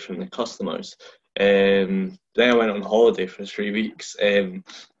I'm away from the customers. Then I went on holiday for 3 weeks in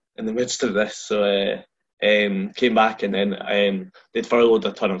the midst of this, so came back, and then they'd furloughed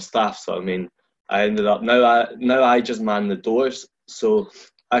a ton of staff. So I mean, I ended up now I just man the doors, so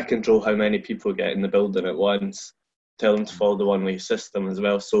I control how many people get in the building at once, tell them to follow the one-way system as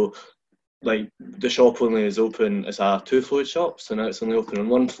well. So like the shop only is open, it's a 2-floor shop, so now it's only open on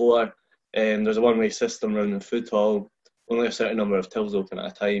 1 floor. There's a one-way system around the food hall, only a certain number of tills open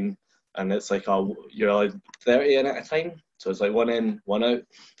at a time, and it's like you're allowed 30 in at a time, so it's like 1 in, 1 out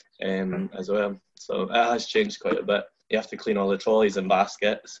as well. So it has changed quite a bit. You have to clean all the trolleys and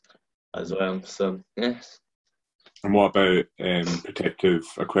baskets as well. So yes. And what about protective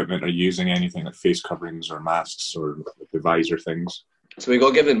equipment? Are you using anything like face coverings or masks or the visor things? So we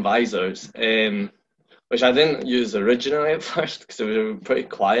got given visors, which I didn't use originally at first because they were pretty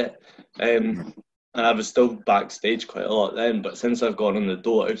quiet. And I was still backstage quite a lot then, but since I've gone on the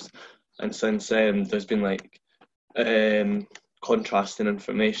doors, and since there's been like contrasting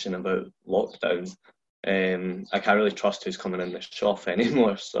information about lockdown, I can't really trust who's coming in the shop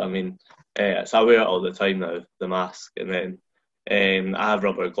anymore. So I mean, so I wear it all the time now, the mask, and then I have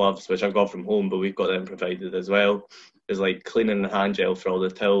rubber gloves, which I've got from home, but we've got them provided as well. There's like cleaning the hand gel for all the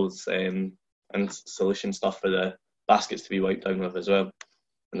tills and solution stuff for the baskets to be wiped down with as well,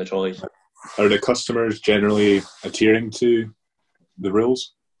 and the trolleys. Are the customers generally adhering to the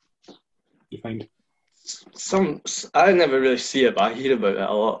rules, you find? I never really see it, but I hear about it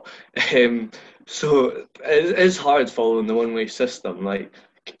a lot. So it is hard following the one-way system, like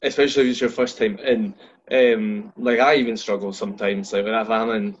especially if it's your first time in. Like I even struggle sometimes, like when I'm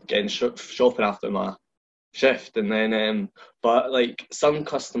in getting shopping after my shift, and then but like some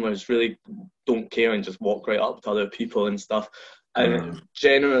customers really don't care and just walk right up to other people and stuff. And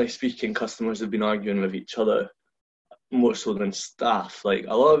generally speaking, customers have been arguing with each other more so than staff. Like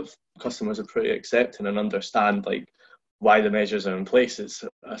a lot of customers are pretty accepting and understand like why the measures are in place. It's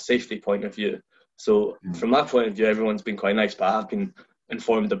a safety point of view. So from that point of view, everyone's been quite nice, but I have been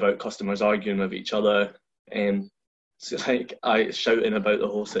informed about customers arguing with each other and so like shouting about the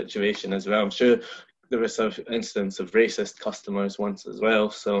whole situation as well. I'm sure there was some instance of racist customers once as well,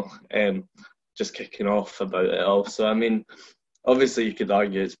 so just kicking off about it all. So I mean, obviously you could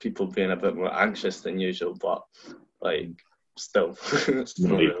argue it's people being a bit more anxious than usual, but like still,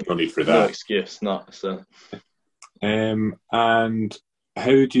 no need for that. No excuse, not so. And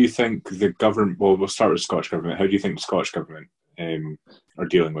how do you think the government? Well, we'll start with the Scottish government. How do you think the Scottish government are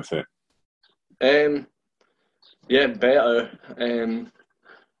dealing with it? Yeah, better.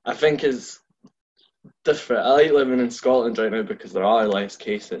 I think it's different. I like living in Scotland right now because there are less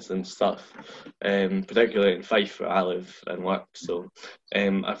cases and stuff, particularly in Fife where I live and work. So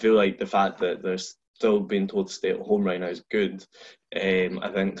I feel like the fact that there's still being told to stay at home right now is good.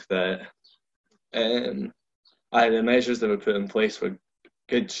 I think that the measures that were put in place were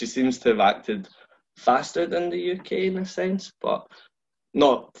good. She seems to have acted faster than the UK in a sense, but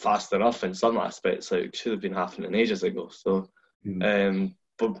not fast enough in some aspects. Like, should have been happening ages ago. So,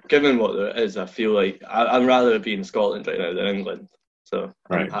 but given what there is, I feel like I'm rather be in Scotland right now than England. So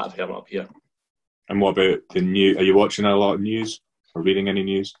I'm happy I'm up here. And what about the news? Are you watching a lot of news or reading any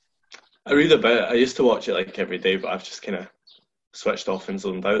news? I read a bit. I used to watch it like every day, but I've just kind of switched off and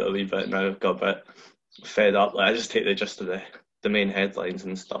zoned out a wee bit now. I've got a bit fed up. Like, I just take the gist of the main headlines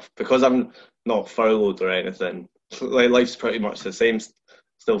and stuff, because I'm not furloughed or anything. Like, life's pretty much the same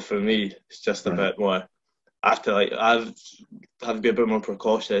still for me. It's just a bit more. I have to have to be a bit more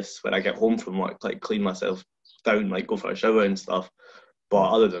precautious when I get home from work, like clean myself down, like go for a shower and stuff. But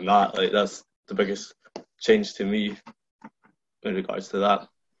other than that, like, that's the biggest change to me in regards to that.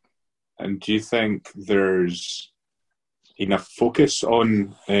 And do you think there's enough focus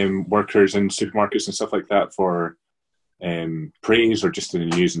on workers in supermarkets and stuff like that for praise, or just in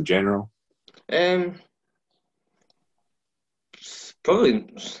the news in general? Probably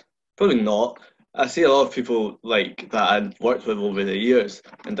not. I see a lot of people like that I've worked with over the years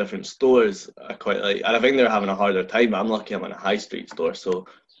in different stores are quite like, and I think they're having a harder time. I'm lucky I'm in a high street store, so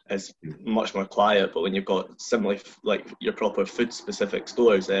it's much more quiet. But when you've got similarly like your proper food specific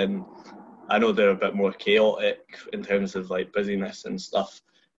stores, I know they're a bit more chaotic in terms of like busyness and stuff.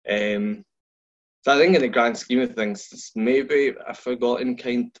 So I think in the grand scheme of things, it's maybe a forgotten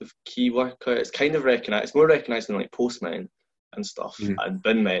kind of key worker. It's kind of recognised. It's more recognised than like postmen and stuff, and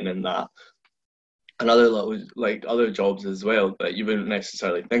bin men and that, and other little like other jobs as well that you wouldn't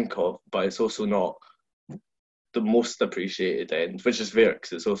necessarily think of. But it's also not the most appreciated end, which is fair,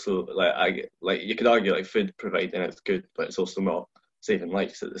 because it's also like you could argue like food providing is good, but it's also not saving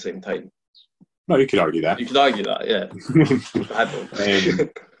lives at the same time. No, you could argue that. You could argue that, yeah. I don't.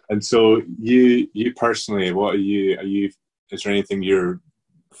 And so you personally, what are you? Is there anything you're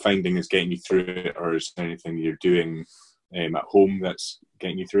finding is getting you through it, or is there anything you're doing at home that's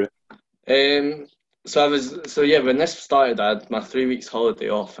getting you through it? When this started, I had my 3 weeks holiday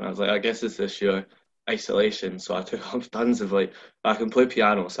off, and I was like, I guess it's this year isolation. So I took up tons of like, I can play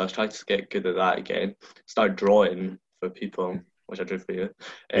piano, so I was trying to get good at that again. Start drawing for people, which I drew for you.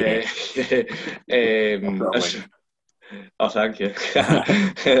 Oh, thank you.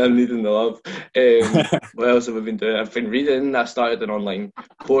 I'm needing the love. What else have I been doing? I've been reading. I started an online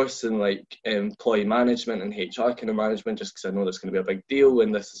course in like employee management and HR kind of management, just because I know there's going to be a big deal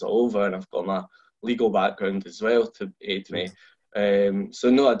when this is all over, and I've got my legal background as well to aid me. So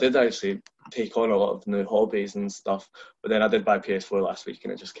no, I did actually take on a lot of new hobbies and stuff, but then I did buy PS4 last week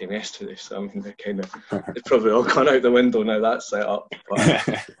and it just came yesterday, so I mean it's probably all gone out the window now, that's set up,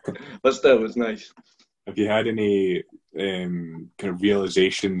 but still it was nice. Have you had any kind of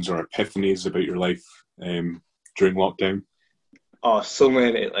realizations or epiphanies about your life during lockdown? Oh, so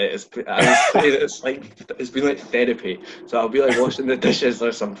many. Like it's been like therapy. So I'll be like washing the dishes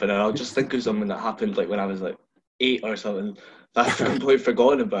or something, and I'll just think of something that happened like when I was like 8 or something that I've completely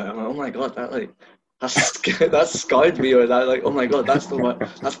forgotten about. I'm like, oh my god, that scarred me, or that like, oh my god, that's the way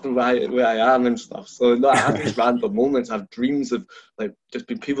I am and stuff. So no, I have these random moments. I have dreams of like just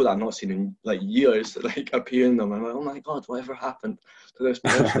been people that I've not seen in like years like appear in them. I'm like, oh my god, whatever happened to this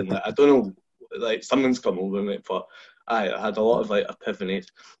person? Like, I don't know, like something's come over me, but I had a lot of like epiphanies,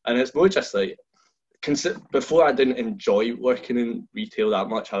 and it's more just like before I didn't enjoy working in retail that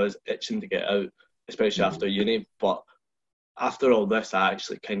much. I was itching to get out, especially after uni, but after all this, I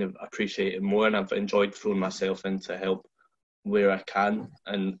actually kind of appreciate it more, and I've enjoyed throwing myself in to help where I can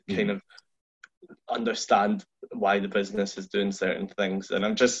and kind of understand why the business is doing certain things. And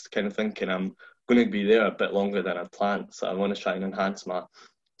I'm just kind of thinking I'm going to be there a bit longer than I planned, so I want to try and enhance my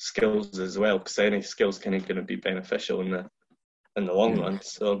skills as well, because any skills kind of going to be beneficial in the long run.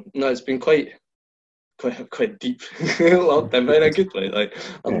 So no, it's been quite deep lockdown, but in a good way. Like,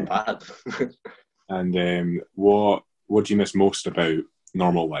 not bad. And what do you miss most about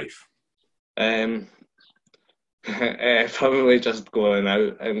normal life? Probably just going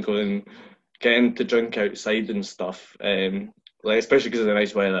out and getting to drink outside and stuff. Like, especially because of the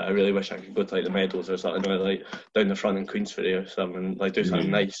nice weather, I really wish I could go to like the Meadows or something, or like down the front in Queensferry or something, like do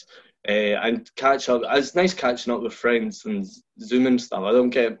something nice. And catch up. It's nice catching up with friends and Zoom and stuff. I don't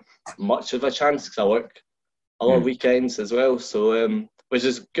get much of a chance because I work a lot of weekends as well, so which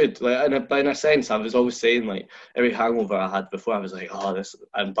is good. Like in a sense, I was always saying like every hangover I had before, I was like, oh,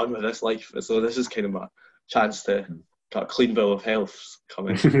 I'm done with this life. So this is kind of my chance to got a clean bill of health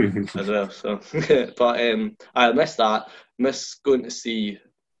coming as well. So, but I miss that. Miss going to see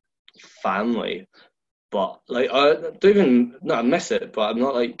family. But like, I don't even, no, I miss it, but I'm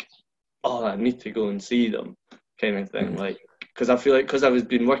not like, oh, I need to go and see them kind of thing. Like, because I feel like, because I was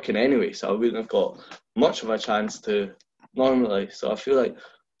been working anyway, so I wouldn't have got much of a chance to normally. So I feel like,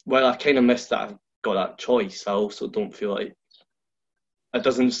 while I kind of miss that I've got that choice, I also don't feel like it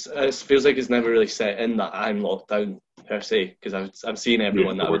feels like it's never really set in that I'm locked down per se, because I'm seeing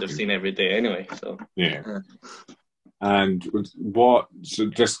everyone that I would have seen every day anyway. So yeah. And so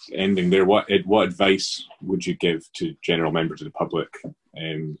just ending there, what advice would you give to general members of the public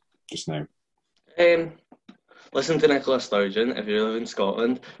just now? Listen to Nicola Sturgeon if you live in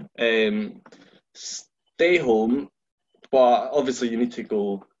Scotland. Stay home, but obviously you need to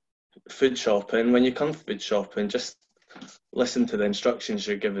go food shopping. When you come food shopping, just listen to the instructions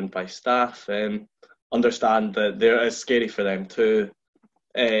you're given by staff. Understand that it's scary for them too.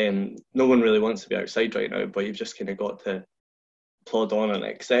 No one really wants to be outside right now, but you've just kind of got to plod on and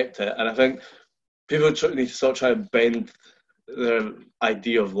accept it. And I think people need to start trying to bend their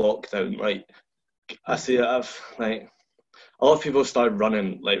idea of lockdown. Like, I see it, a lot of people started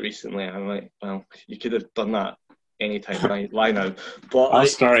running like recently, and I'm like, well, you could have done that anytime. Why now? But I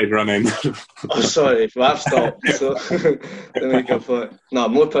started running. Oh, sorry, well, I've stopped. So to make up for it. No,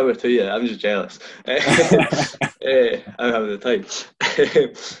 more power to you. I'm just jealous. I'm having the time.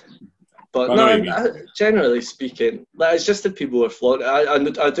 But no, generally speaking, like, it's just that people are flawed.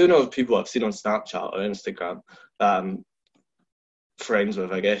 I do know of people I've seen on Snapchat or Instagram that I'm friends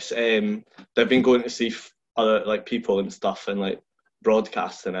with, I guess. They've been going to see other like people and stuff and like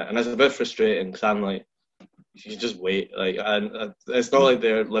broadcasting it, and it's a bit frustrating because I'm like, you just wait. Like, and it's not like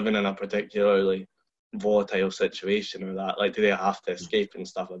they're living in a particularly volatile situation or that. Like, do they have to escape and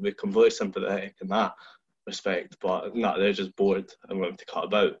stuff? I'd be completely sympathetic in that respect, but no, they're just bored and want to cut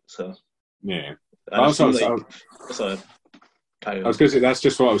about. So yeah. I was going to say that's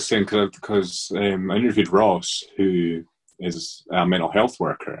just what I was saying because I interviewed Ross, who is a mental health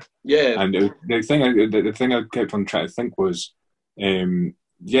worker. Yeah. And the thing I kept on trying to think was,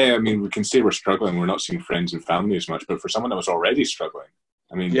 yeah, I mean, we can say we're struggling. We're not seeing friends and family as much, but for someone that was already struggling,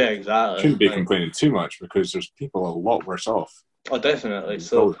 I mean, yeah, exactly. Shouldn't be complaining too much because there's people a lot worse off. Oh, definitely.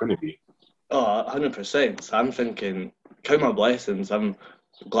 It's always going to be. Oh, 100%. So I'm thinking, count my blessings. I'm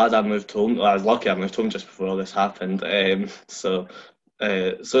glad I moved home. I was lucky I moved home just before all this happened. So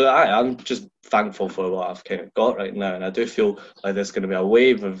I'm just thankful for what I've kind of got right now, and I do feel like there's going to be a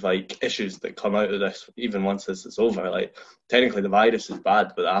wave of like issues that come out of this even once this is over. Like, technically the virus is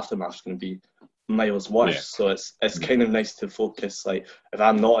bad, but the aftermath's going to be miles worse. Yeah. So it's kind of nice to focus. Like, if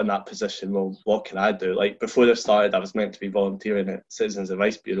I'm not in that position, well, what can I do? Like, before this started, I was meant to be volunteering at Citizens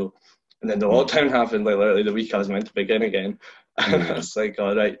Advice Bureau, and then the lockdown happened like literally the week I was meant to begin again. And it's like,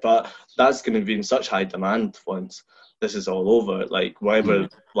 all right, but that's going to be in such high demand once this is all over. Like, whatever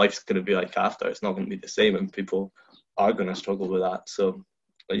life's going to be like after, it's not going to be the same, and people are going to struggle with that. So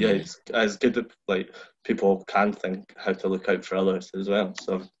yeah, it's good that like people can think how to look out for others as well.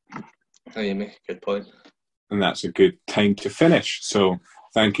 So you make a good point, and that's a good time to finish. So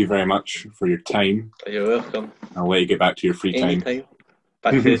thank you very much for your time. You're welcome. I'll let you get back to your free time. Anytime.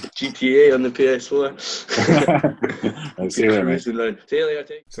 Back to GTA on the PS4. See you later. See you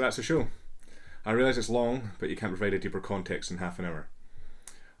later. So that's the show. I realise it's long, but you can't provide a deeper context in half an hour.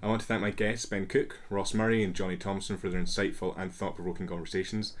 I want to thank my guests, Ben Cook, Ross Murray and Johnny Thompson, for their insightful and thought-provoking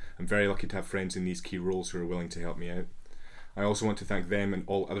conversations. I'm very lucky to have friends in these key roles who are willing to help me out. I also want to thank them and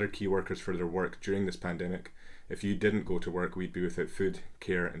all other key workers for their work during this pandemic. If you didn't go to work, we'd be without food,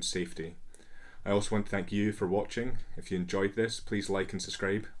 care and safety. I also want to thank you for watching. If you enjoyed this, please like and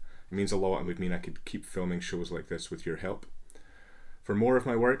subscribe. It means a lot and would mean I could keep filming shows like this with your help. For more of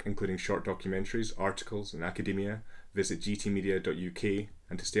my work, including short documentaries, articles and academia, visit gtmedia.uk,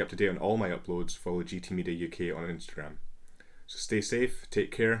 and to stay up to date on all my uploads, follow GTmedia UK on Instagram. So stay safe, take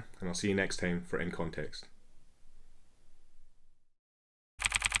care, and I'll see you next time for In Context.